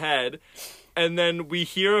him in the head. And then we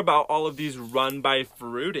hear about all of these run-by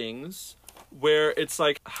fruitings where it's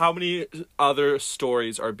like, how many other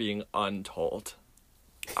stories are being untold?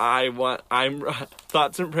 I'm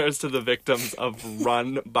thoughts and prayers to the victims of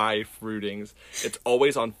run-by fruitings. It's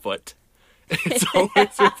always on foot. It's always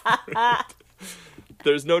with fruit.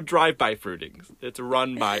 There's no drive-by fruitings. It's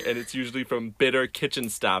run-by, and it's usually from bitter kitchen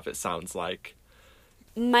staff, it sounds like.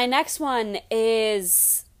 My next one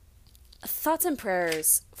is thoughts and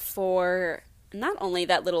prayers for not only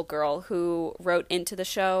that little girl who wrote into the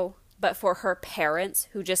show, but for her parents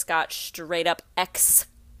who just got straight up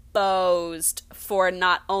exposed for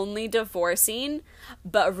not only divorcing,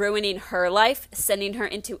 but ruining her life, sending her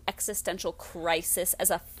into existential crisis as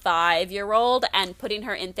a 5-year-old and putting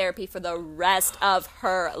her in therapy for the rest of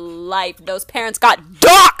her life. Those parents got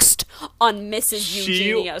doxxed on Mrs.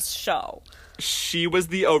 Eugenia's show. She was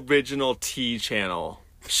the original T channel.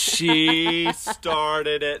 She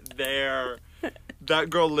started it there.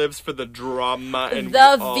 That girl lives for the drama, and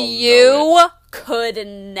The we all View know it. could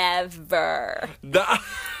never.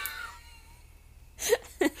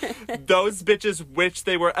 Those bitches wish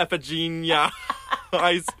they were Iphigenia.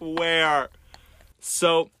 I swear.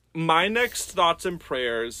 So, my next thoughts and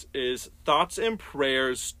prayers is thoughts and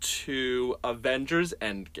prayers to Avengers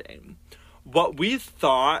Endgame. What we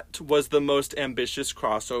thought was the most ambitious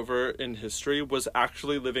crossover in history was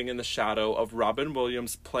actually living in the shadow of Robin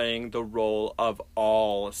Williams playing the role of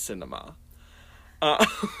all cinema.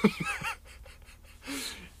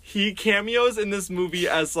 He cameos in this movie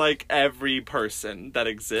as, like, every person that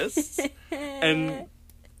exists. And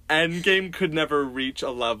Endgame could never reach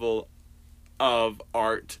a level of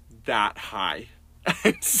art that high.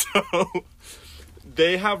 And so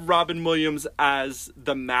they have Robin Williams as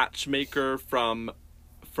the matchmaker from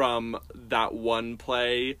that one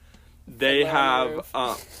play. They have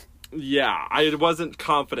I wasn't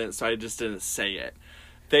confident, so I just didn't say it.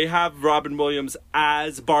 They have Robin Williams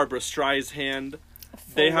as Barbara Streisand.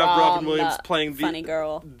 They have Robin Williams playing Funny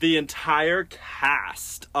Girl. the entire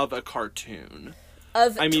cast of a cartoon.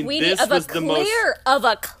 Of a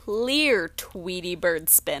clear Tweety Bird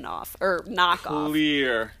spinoff or knockoff.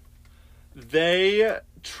 Clear. They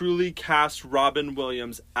truly cast Robin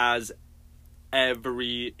Williams as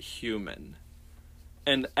every human.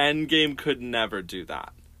 And Endgame could never do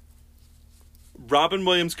that. Robin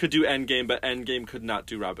Williams could do Endgame, but Endgame could not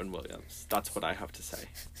do Robin Williams. That's what I have to say.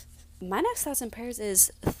 My next thoughts and prayers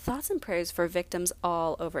is thoughts and prayers for victims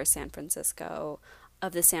all over San Francisco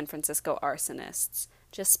of the San Francisco arsonists,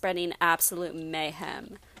 just spreading absolute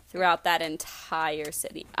mayhem throughout that entire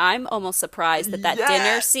city. I'm almost surprised that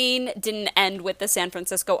dinner scene didn't end with the San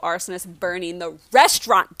Francisco arsonists burning the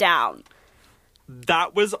restaurant down.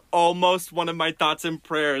 That was almost one of my thoughts and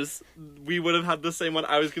prayers. We would have had the same one.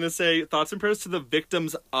 I was going to say thoughts and prayers to the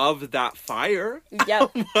victims of that fire.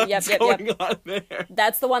 Yep. What's going on there?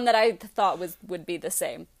 That's the one that I thought would be the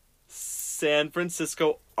same. San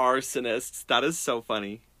Francisco arsonists. That is so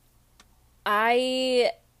funny.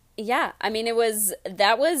 That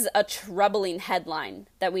was a troubling headline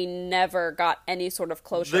that we never got any sort of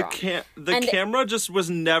closure on. The camera just was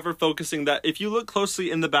never focusing that. If you look closely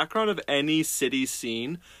in the background of any city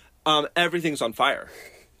scene, everything's on fire.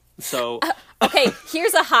 So okay,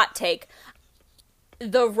 here's a hot take.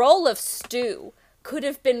 The role of Stu could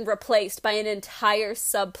have been replaced by an entire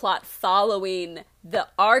subplot following the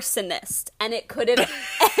arsonist, and it could have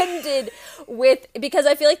ended with, because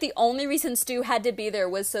I feel like the only reason Stu had to be there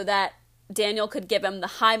was so that Daniel could give him the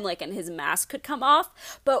Heimlich and his mask could come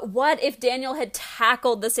off. But what if Daniel had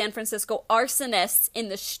tackled the San Francisco arsonists in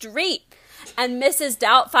the street and Mrs.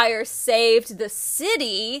 Doubtfire saved the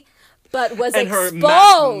city but was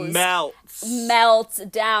exposed? Her melts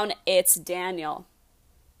down. It's Daniel.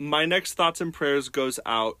 My next thoughts and prayers goes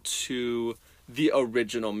out to the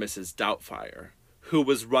original Mrs. Doubtfire, who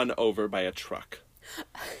was run over by a truck.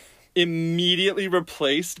 Immediately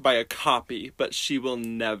replaced by a copy, but she will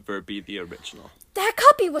never be the original. That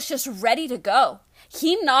copy was just ready to go.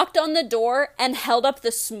 He knocked on the door and held up the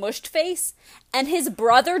smushed face, and his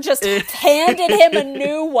brother just handed him a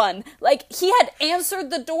new one. Like, he had answered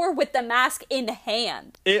the door with the mask in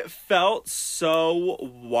hand. It felt so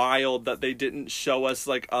wild that they didn't show us,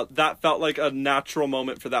 that felt like a natural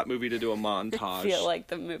moment for that movie to do a montage. I feel like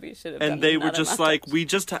the movie should have done and they were just montage. like, we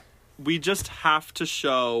just have to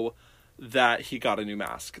show that he got a new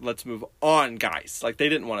mask. Let's move on, guys. Like, they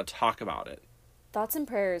didn't want to talk about it. Thoughts and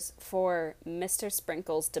prayers for Mr.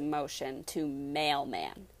 Sprinkle's demotion to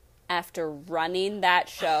mailman after running that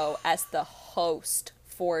show as the host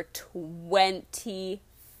for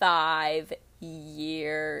 25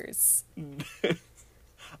 years.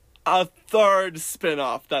 A third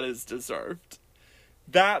spinoff that is deserved.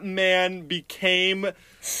 That man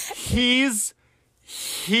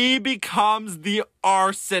he becomes the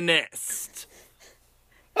arsonist.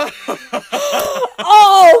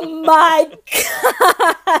 Oh my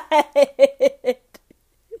god!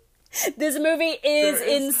 This movie is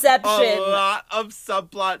Inception. A lot of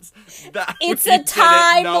subplots that it's we a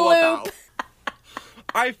time didn't know loop. About.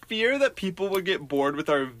 I fear that people would get bored with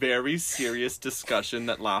our very serious discussion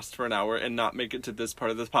that lasts for an hour and not make it to this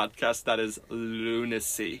part of the podcast. That is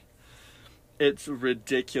lunacy. It's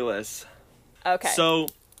ridiculous. Okay. So,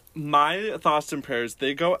 my thoughts and prayers,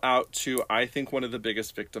 they go out to, I think, one of the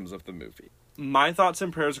biggest victims of the movie. My thoughts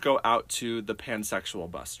and prayers go out to the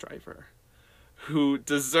pansexual bus driver, who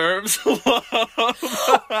deserves love.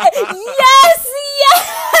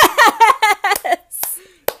 Yes!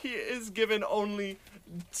 He is given only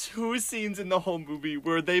two scenes in the whole movie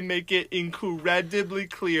where they make it incredibly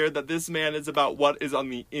clear that this man is about what is on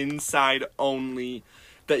the inside only,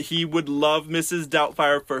 that he would love Mrs.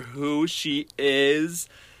 Doubtfire for who she is.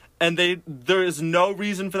 And there is no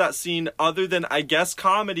reason for that scene other than, I guess,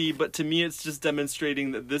 comedy, but to me it's just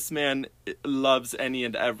demonstrating that this man loves any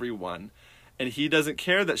and everyone. And he doesn't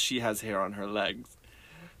care that she has hair on her legs.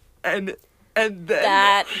 And then...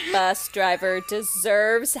 That bus driver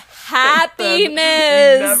deserves happiness! We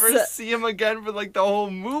never see him again for, like, the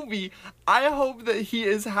whole movie. I hope that he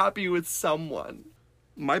is happy with someone.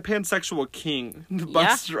 My pansexual king, the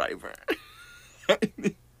bus driver.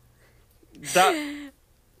 That...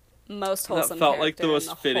 Most wholesome. That felt like the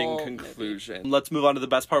most fitting conclusion. Movie. Let's move on to the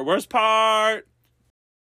best part, worst part.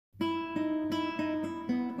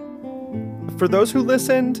 For those who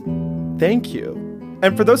listened, thank you.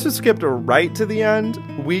 And for those who skipped right to the end,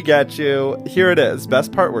 we get you. Here it is,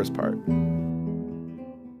 best part, worst part.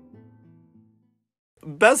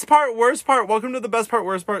 Best part, worst part. Welcome to the best part,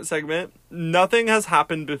 worst part segment. Nothing has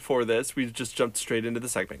happened before this. We just jumped straight into the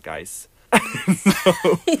segment, guys.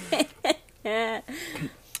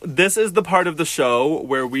 This is the part of the show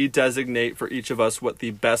where we designate for each of us what the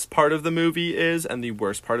best part of the movie is and the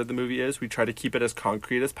worst part of the movie is. We try to keep it as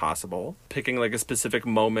concrete as possible, picking like a specific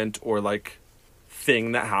moment or like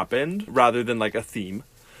thing that happened rather than like a theme.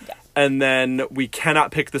 Yeah. And then we cannot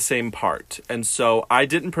pick the same part. And so I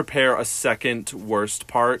didn't prepare a second worst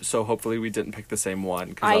part, so hopefully we didn't pick the same one,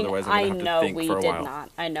 because otherwise I'm going to have to think for a while.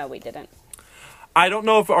 I know we didn't. I don't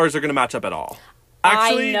know if ours are going to match up at all.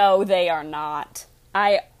 Actually, I know they are not.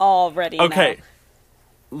 I already know. Okay,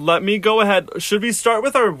 let me go ahead. Should we start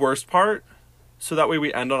with our worst part? So that way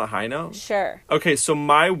we end on a high note? Sure. Okay, so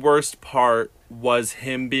my worst part was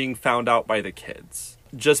him being found out by the kids.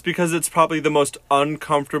 Just because it's probably the most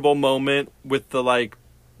uncomfortable moment with the, like,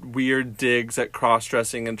 weird digs at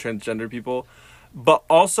cross-dressing and transgender people. But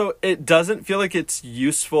also, it doesn't feel like it's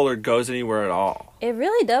useful or goes anywhere at all. It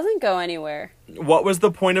really doesn't go anywhere. What was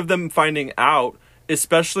the point of them finding out?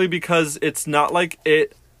 Especially because it's not like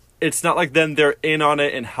then they're in on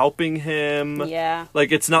it and helping him. Yeah.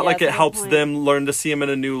 Like, it's not like it helps point. them learn to see him in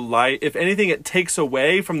a new light. If anything, it takes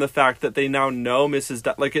away from the fact that they now know Mrs.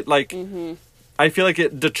 I feel like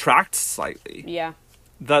it detracts slightly. Yeah.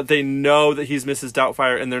 That they know that he's Mrs.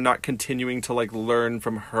 Doubtfire and they're not continuing to, like, learn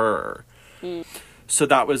from her. Mm. So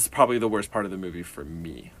that was probably the worst part of the movie for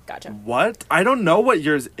me. Gotcha. What? I don't know what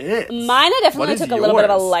yours is. Mine, I definitely took a little bit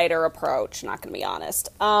of a lighter approach, not gonna be honest.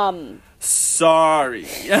 Sorry.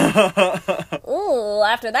 Ooh,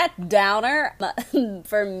 after that downer,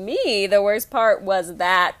 for me, the worst part was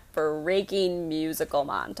that freaking musical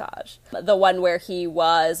montage. The one where he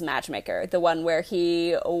was matchmaker. The one where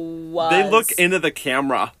he was... They look into the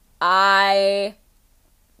camera. I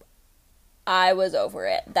was over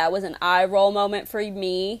it. That was an eye roll moment for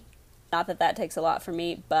me. Not that that takes a lot for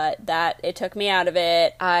me, but that it took me out of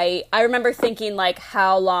it. I remember thinking, like,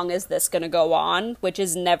 how long is this going to go on? Which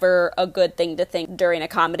is never a good thing to think during a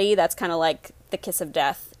comedy. That's kind of like the kiss of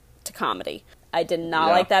death to comedy. I did not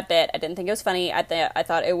like that bit. I didn't think it was funny. I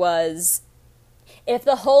thought it was... If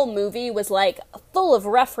the whole movie was, like, full of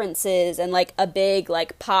references and, like, a big,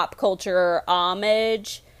 like, pop culture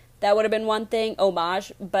homage, that would have been one thing.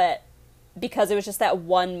 Homage. But... because it was just that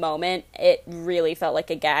one moment, it really felt like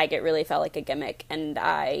a gag. It really felt like a gimmick, and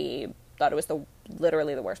I thought it was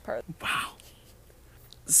literally the worst part. Wow.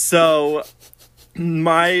 So,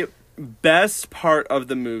 my best part of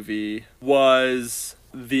the movie was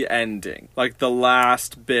the ending. Like, the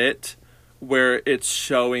last bit where it's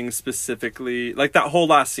showing specifically, like, that whole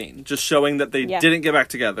last scene, just showing that they didn't get back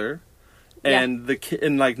together. And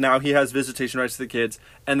and like now he has visitation rights to the kids,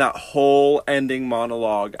 and that whole ending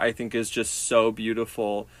monologue I think is just so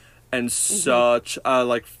beautiful and such a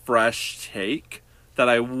like fresh take that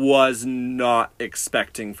I was not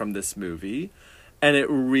expecting from this movie, and it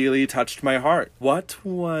really touched my heart. What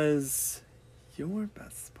was your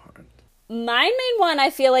best part? My main one I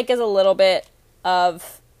feel like is a little bit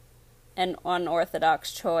of an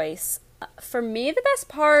unorthodox choice. For me, the best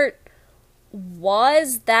part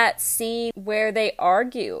was that scene where they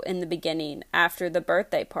argue in the beginning after the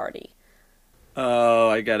birthday party. Oh,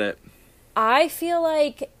 I get it. I feel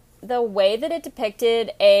like the way that it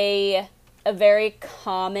depicted a very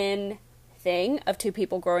common thing of two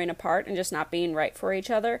people growing apart and just not being right for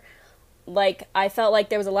each other, like, I felt like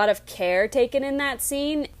there was a lot of care taken in that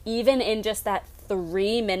scene, even in just that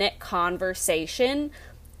 3-minute conversation,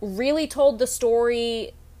 really told the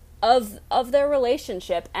story of their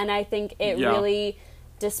relationship, and I think it really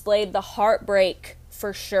displayed the heartbreak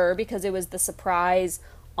for sure, because it was the surprise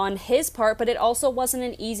on his part, but it also wasn't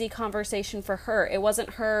an easy conversation for her. It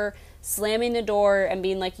wasn't her slamming the door and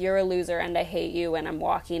being like, you're a loser and I hate you and I'm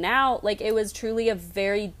walking out. Like, it was truly a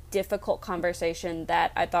very difficult conversation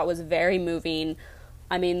that I thought was very moving.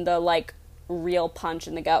 I mean, the, like, real punch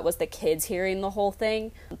in the gut was the kids hearing the whole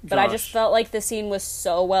thing. But I just felt like the scene was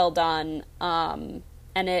so well done, and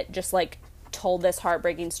it just, like, told this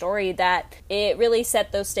heartbreaking story that it really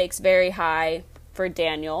set those stakes very high for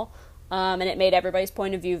Daniel. And it made everybody's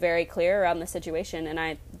point of view very clear around the situation, and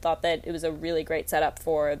I thought that it was a really great setup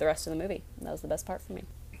for the rest of the movie. That was the best part for me.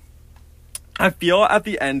 I feel at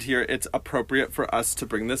the end here it's appropriate for us to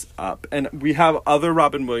bring this up, and we have other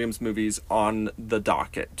Robin Williams movies on the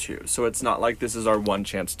docket too, so it's not like this is our one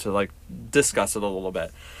chance to, like, discuss it a little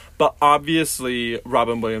bit. But obviously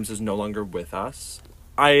Robin Williams is no longer with us.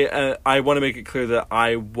 I want to make it clear that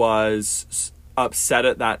I was upset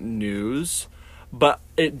at that news, but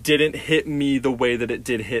it didn't hit me the way that it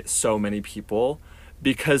did hit so many people,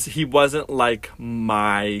 because he wasn't, like,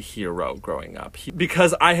 my hero growing up.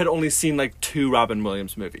 Because I had only seen, like, 2 Robin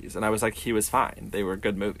Williams movies, and I was like, he was fine. They were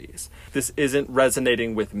good movies. This isn't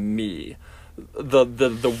resonating with me,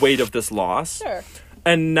 the weight of this loss. Sure.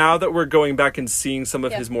 And now that we're going back and seeing some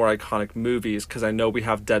of his more iconic movies, because I know we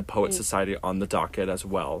have Dead Poet Society on the docket as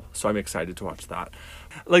well, so I'm excited to watch that.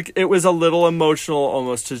 Like, it was a little emotional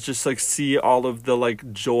almost to just, like, see all of the,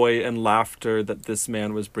 like, joy and laughter that this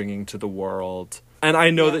man was bringing to the world. And I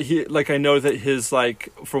know that I know that his, like,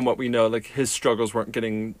 from what we know, like, his struggles weren't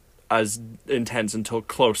getting as intense until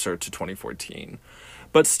closer to 2014.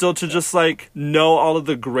 But still, to just, like, know all of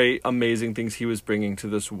the great, amazing things he was bringing to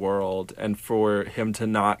this world, and for him to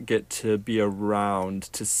not get to be around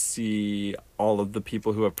to see all of the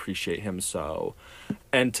people who appreciate him so,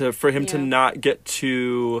 and for him to not get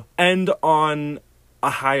to end on a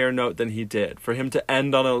higher note than he did, for him to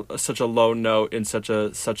end on such a low note in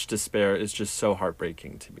such despair is just so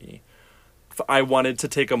heartbreaking to me. I wanted to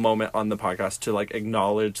take a moment on the podcast to, like,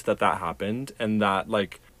 acknowledge that happened, and that,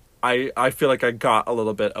 like, I feel like I got a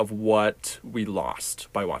little bit of what we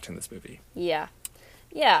lost by watching this movie. Yeah.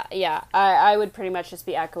 I would pretty much just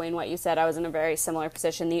be echoing what you said. I was in a very similar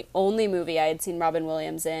position. The only movie I had seen Robin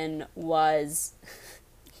Williams in was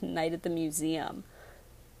Night at the Museum.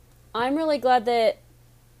 I'm really glad that,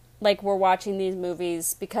 like, we're watching these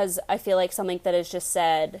movies, because I feel like something that is just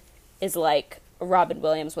said is, like, Robin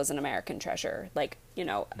Williams was an American treasure. Like, you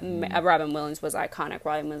know, Robin Williams was iconic.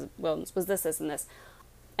 Robin Williams was this, and this.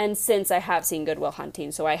 And since I have seen Good Will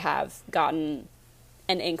Hunting, so I have gotten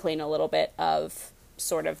an inkling a little bit of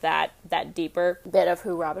sort of that deeper bit of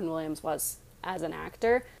who Robin Williams was as an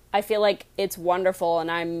actor. I feel like it's wonderful, and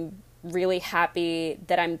I'm really happy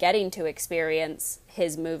that I'm getting to experience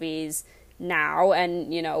his movies now,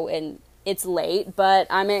 and, you know, and it's late, but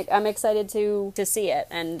I'm excited to see it,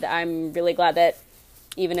 and I'm really glad that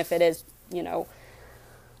even if it is, you know,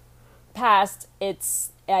 past,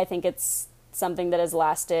 I think it's something that has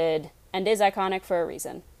lasted and is iconic for a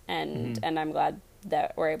reason, and I'm glad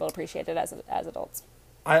that we're able to appreciate it as adults.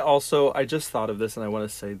 I just thought of this, and I want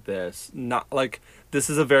to say this. Not like, this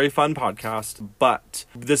is a very fun podcast, but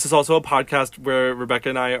this is also a podcast where Rebekah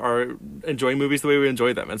and I are enjoying movies the way we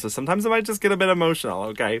enjoy them, and so sometimes I might just get a bit emotional,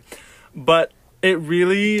 okay? But it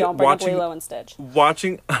really... Don't bring up Lilo and Stitch.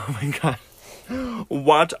 Oh my god.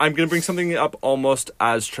 I'm going to bring something up almost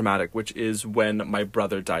as traumatic, which is when my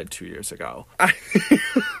brother died 2 years ago.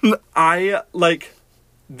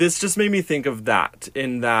 This just made me think of that,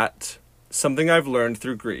 in that something I've learned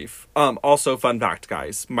through grief. Also, fun fact,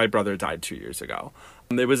 guys, my brother died 2 years ago.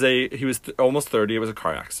 He was almost 30. It was a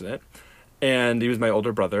car accident, and he was my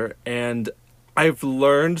older brother. And I've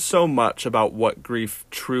learned so much about what grief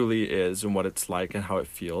truly is and what it's like and how it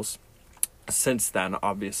feels since then,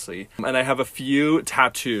 obviously. And I have a few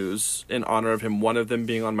tattoos in honor of him, one of them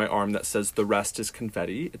being on my arm that says, "The rest is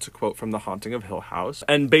confetti." It's a quote from The Haunting of Hill House.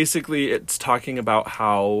 And basically it's talking about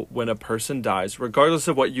how when a person dies, regardless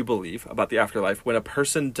of what you believe about the afterlife, when a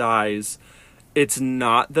person dies, it's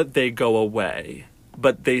not that they go away,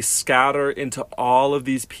 but they scatter into all of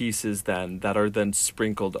these pieces then that are then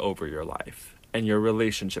sprinkled over your life, and your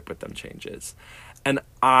relationship with them changes. And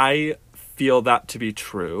I feel that to be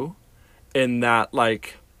true, in that,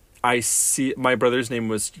 like, I see, my brother's name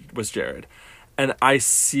was Jared, and I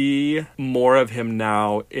see more of him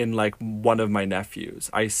now in, like, one of my nephews.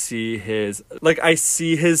 I see his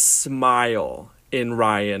smile in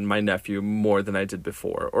Ryan, my nephew, more than I did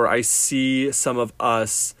before. Or I see some of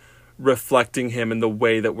us reflecting him in the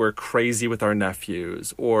way that we're crazy with our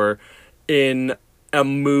nephews, or in a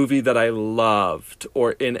movie that I loved,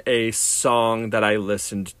 or in a song that I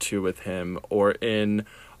listened to with him, or in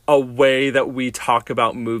a way that we talk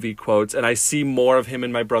about movie quotes, and I see more of him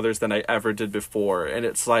in my brothers than I ever did before. And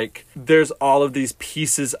it's like, there's all of these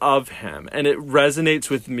pieces of him, and it resonates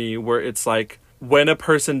with me where it's like, when a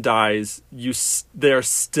person dies, they're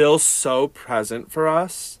still so present for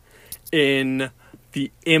us in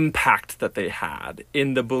the impact that they had,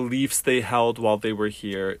 in the beliefs they held while they were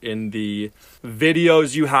here, in the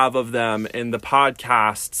videos you have of them, in the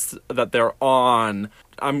podcasts that they're on.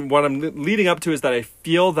 What I'm leading up to is that I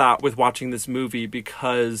feel that with watching this movie,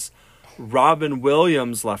 because Robin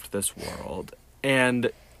Williams left this world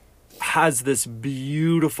and has this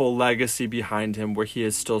beautiful legacy behind him where he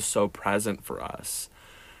is still so present for us.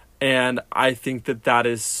 And I think that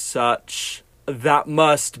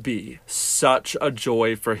must be such a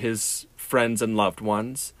joy for his friends and loved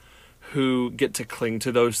ones who get to cling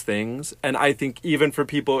to those things. And I think even for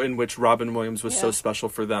people in which Robin Williams was so special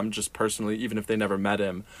for them, just personally, even if they never met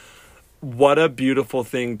him, what a beautiful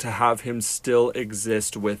thing to have him still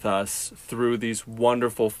exist with us through these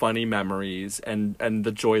wonderful, funny memories and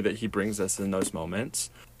the joy that he brings us in those moments.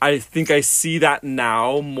 I think I see that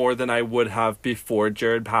now more than I would have before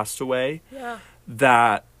Jared passed away. Yeah.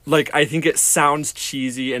 That, like, I think it sounds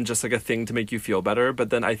cheesy and just like a thing to make you feel better, but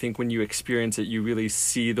then I think when you experience it, you really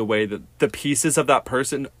see the way that the pieces of that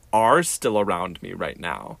person are still around me right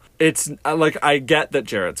now. It's like, I get that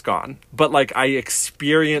Jared's gone, but like, I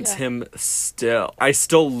experience him still. I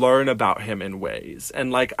still learn about him in ways.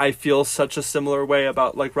 And like, I feel such a similar way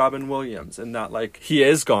about like Robin Williams, in that like, he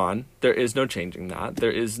is gone. There is no changing that.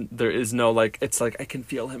 There is no like, it's like, I can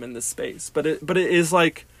feel him in this space, but it is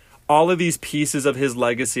like, all of these pieces of his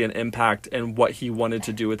legacy and impact and what he wanted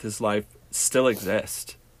to do with his life still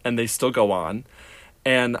exist, and they still go on.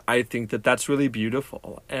 And I think that that's really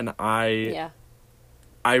beautiful. And I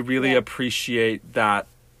really appreciate that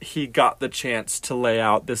he got the chance to lay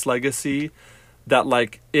out this legacy, that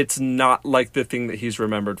like, it's not like the thing that he's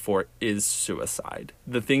remembered for is suicide.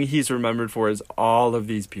 The thing he's remembered for is all of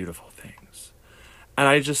these beautiful things. And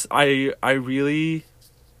I really,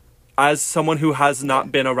 as someone who has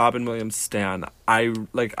not been a Robin Williams stan, I'm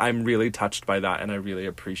really touched by that, and I really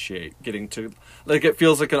appreciate getting to, like, it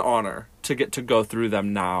feels like an honor to get to go through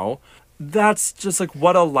them now. That's just like,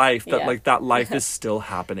 what a life that like, that life is still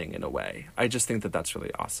happening in a way. I just think that that's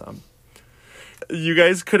really awesome. You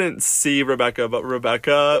guys couldn't see Rebekah, but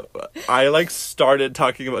Rebekah, I like started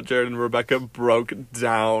talking about Jared and Rebekah broke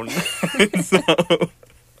down. So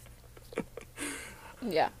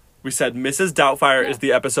yeah. We said Mrs. Doubtfire is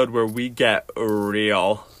the episode where we get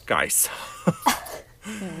real, guys.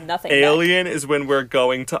 Nothing. Alien is when we're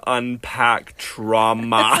going to unpack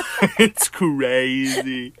trauma. It's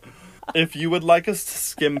crazy. If you would like us to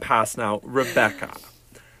skim past now, Rebekah,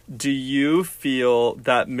 do you feel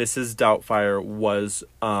that Mrs. Doubtfire was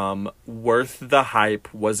worth the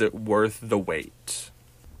hype? Was it worth the wait?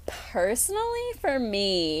 Personally, for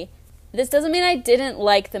me, this doesn't mean I didn't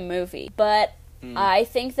like the movie, but I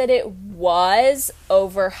think that it was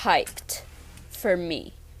overhyped for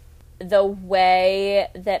me. The way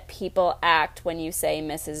that people act when you say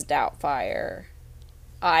Mrs. Doubtfire,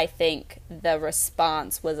 I think the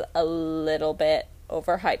response was a little bit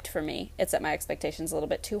overhyped for me. It set my expectations a little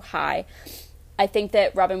bit too high. I think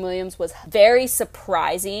that Robin Williams was very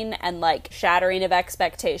surprising and like shattering of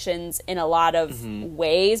expectations in a lot of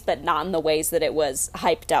ways, but not in the ways that it was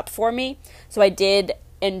hyped up for me. So I did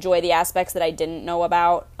enjoy the aspects that I didn't know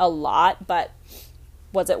about a lot, but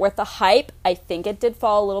was it worth the hype? I think it did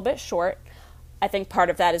fall a little bit short. I think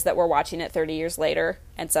part of that is that we're watching it 30 years later,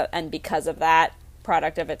 and because of that,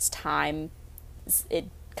 product of its time, it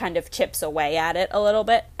kind of chips away at it a little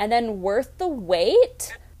bit. And then worth the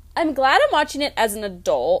wait? I'm glad I'm watching it as an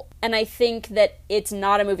adult, and I think that it's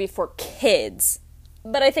not a movie for kids,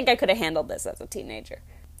 but I think I could have handled this as a teenager.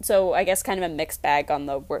 So I guess kind of a mixed bag on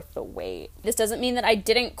the worth the wait. This doesn't mean that I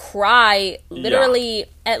didn't cry literally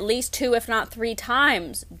at least 2, if not 3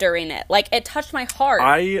 times during it. Like, it touched my heart,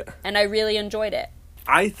 and I really enjoyed it.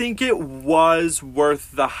 I think it was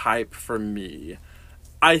worth the hype for me.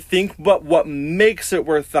 I think what makes it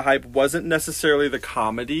worth the hype wasn't necessarily the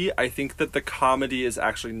comedy. I think that the comedy is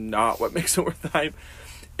actually not what makes it worth the hype.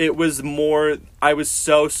 It was more, I was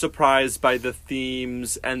so surprised by the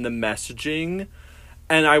themes and the messaging,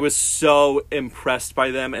 and I was so impressed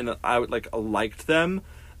by them, and I liked them,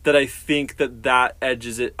 that I think that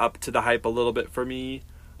edges it up to the hype a little bit for me.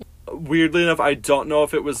 Weirdly enough, I don't know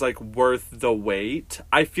if it was like worth the wait.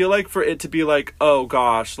 I feel like for it to be like, oh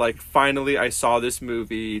gosh, like finally I saw this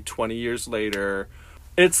movie 20 years later.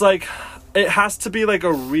 It's like, it has to be like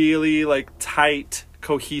a really like tight,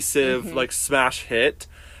 cohesive, like smash hit.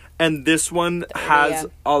 And this one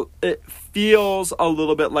it feels a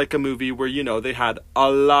little bit like a movie where, you know, they had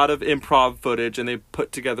a lot of improv footage and they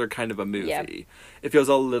put together kind of a movie. Yep. It feels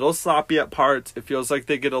a little sloppy at parts. It feels like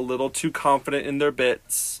they get a little too confident in their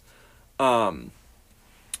bits. Again,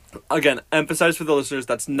 emphasize for the listeners,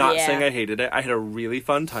 that's not saying I hated it. I had a really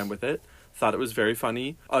fun time with it. Thought it was very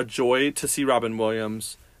funny. A joy to see Robin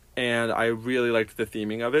Williams. And I really liked the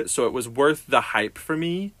theming of it. So it was worth the hype for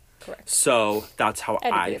me. Correct. So that's how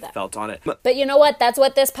I felt on it. But you know what? That's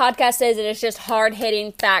what this podcast is. It is just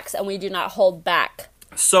hard-hitting facts, and we do not hold back.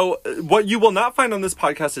 So what you will not find on this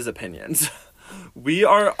podcast is opinions. We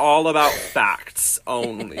are all about facts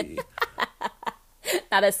only.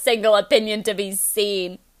 Not a single opinion to be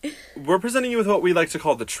seen. We're presenting you with what we like to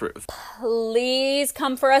call the truth. Please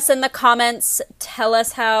come for us in the comments. Tell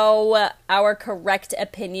us how our correct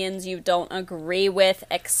opinions you don't agree with.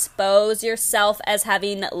 Expose yourself as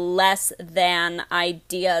having less than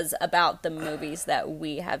ideas about the movies that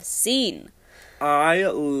we have seen. I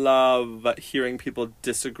love hearing people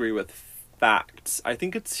disagree with facts. I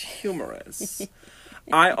think it's humorous.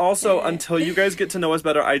 I also, until you guys get to know us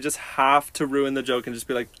better, I just have to ruin the joke and just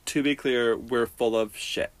be like, to be clear, we're full of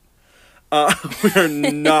shit. We're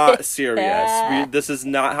not serious. This is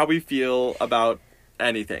not how we feel about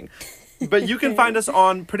anything. But you can find us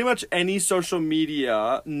on pretty much any social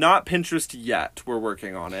media. Not Pinterest yet. We're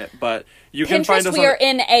working on it. But you can find us on... we are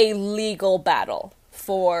in a legal battle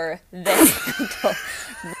for this.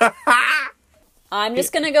 I'm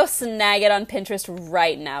just going to go snag it on Pinterest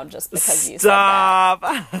right now just because you said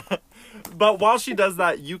that. But while she does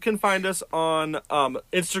that, you can find us on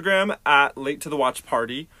Instagram at Late to the Watch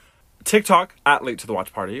Party, TikTok at Late to the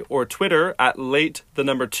Watch Party, or Twitter at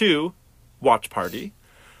Late2 Watch Party,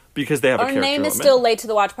 because they have a character limit. Our name is still Late to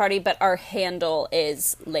the Watch Party, but our handle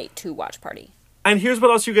is Late to Watch Party. And here's what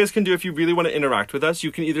else you guys can do if you really want to interact with us.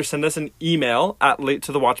 You can either send us an email at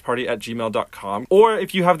latetothewatchparty@gmail.com, or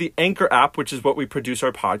if you have the Anchor app, which is what we produce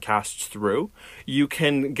our podcasts through, you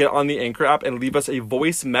can get on the Anchor app and leave us a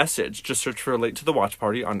voice message. Just search for Late to the Watch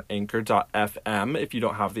Party on anchor.fm if you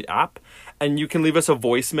don't have the app. And you can leave us a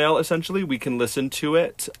voicemail, essentially. We can listen to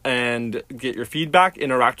it and get your feedback,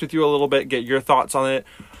 interact with you a little bit, get your thoughts on it.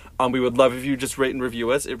 We would love if you just rate and review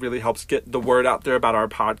us. It really helps get the word out there about our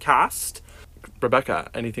podcast. Rebekah,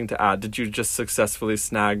 anything to add? Did you just successfully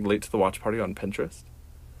snag Late to the Watch Party on Pinterest?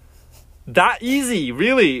 That easy,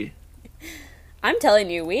 really. I'm telling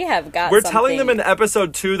you, we have got We're telling them in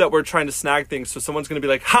episode 2 that we're trying to snag things, so someone's going to be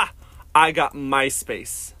like, ha, I got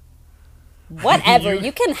MySpace. Whatever,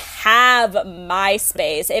 you can have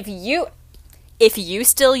MySpace. If you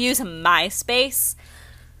still use MySpace,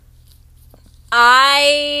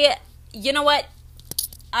 you know what?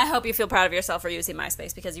 I hope you feel proud of yourself for using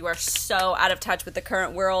MySpace, because you are so out of touch with the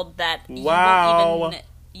current world that I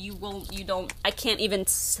can't even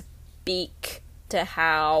speak to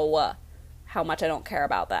how much I don't care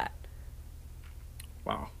about that.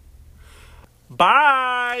 Wow.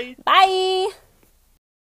 Bye! Bye!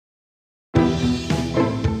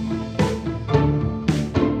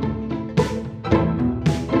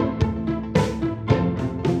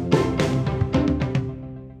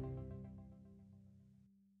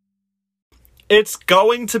 It's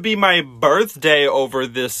going to be my birthday over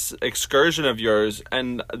this excursion of yours,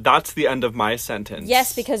 and that's the end of my sentence.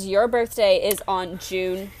 Yes, because your birthday is on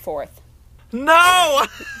June 4th. No!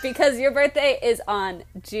 Because your birthday is on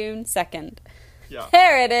June 2nd. Yeah.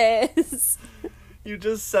 There it is. You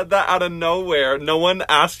just said that out of nowhere. No one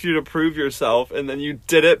asked you to prove yourself, and then you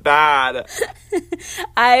did it bad.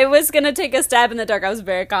 I was going to take a stab in the dark. I was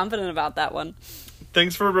very confident about that one.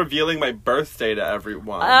 Thanks for revealing my birthday to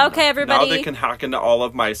everyone. Okay, everybody. Now they can hack into all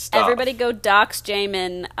of my stuff. Everybody go dox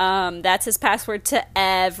Jamin. That's his password to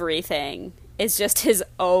everything. It's just his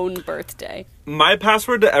own birthday. My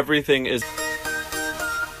password to everything is...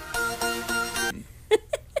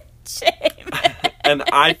 Jamin. And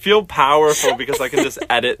I feel powerful because I can just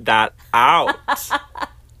edit that out.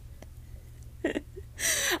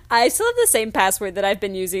 I still have the same password that I've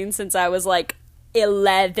been using since I was like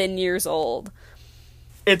 11 years old.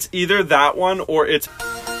 It's either that one or it's...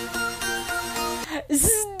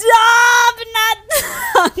 Stop! Not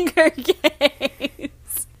Hunger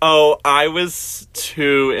Games! Oh, I was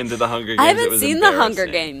too into the Hunger Games. I haven't seen the Hunger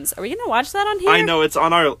Games. Are we gonna watch that on here? I know, it's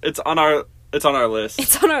on our list. It's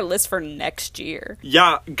on our list for next year.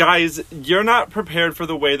 Yeah, guys, you're not prepared for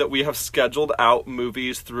the way that we have scheduled out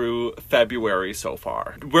movies through February so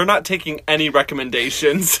far. We're not taking any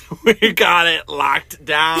recommendations. We got it locked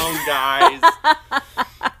down, guys.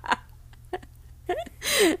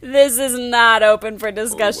 This is not open for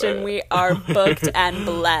discussion. We are booked and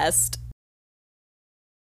blessed.